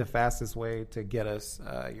 That's going to be the fastest way to get us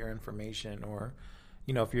your information, or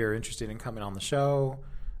if you're interested in coming on the show,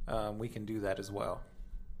 we can do that as well.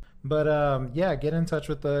 But get in touch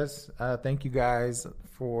with us. Thank you guys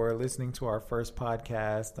for listening to our first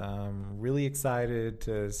podcast. Really excited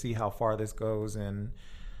to see how far this goes and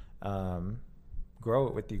grow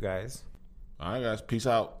it with you guys. All right, guys. Peace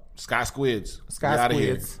out. Sky Squids. Sky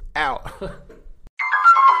Squids out.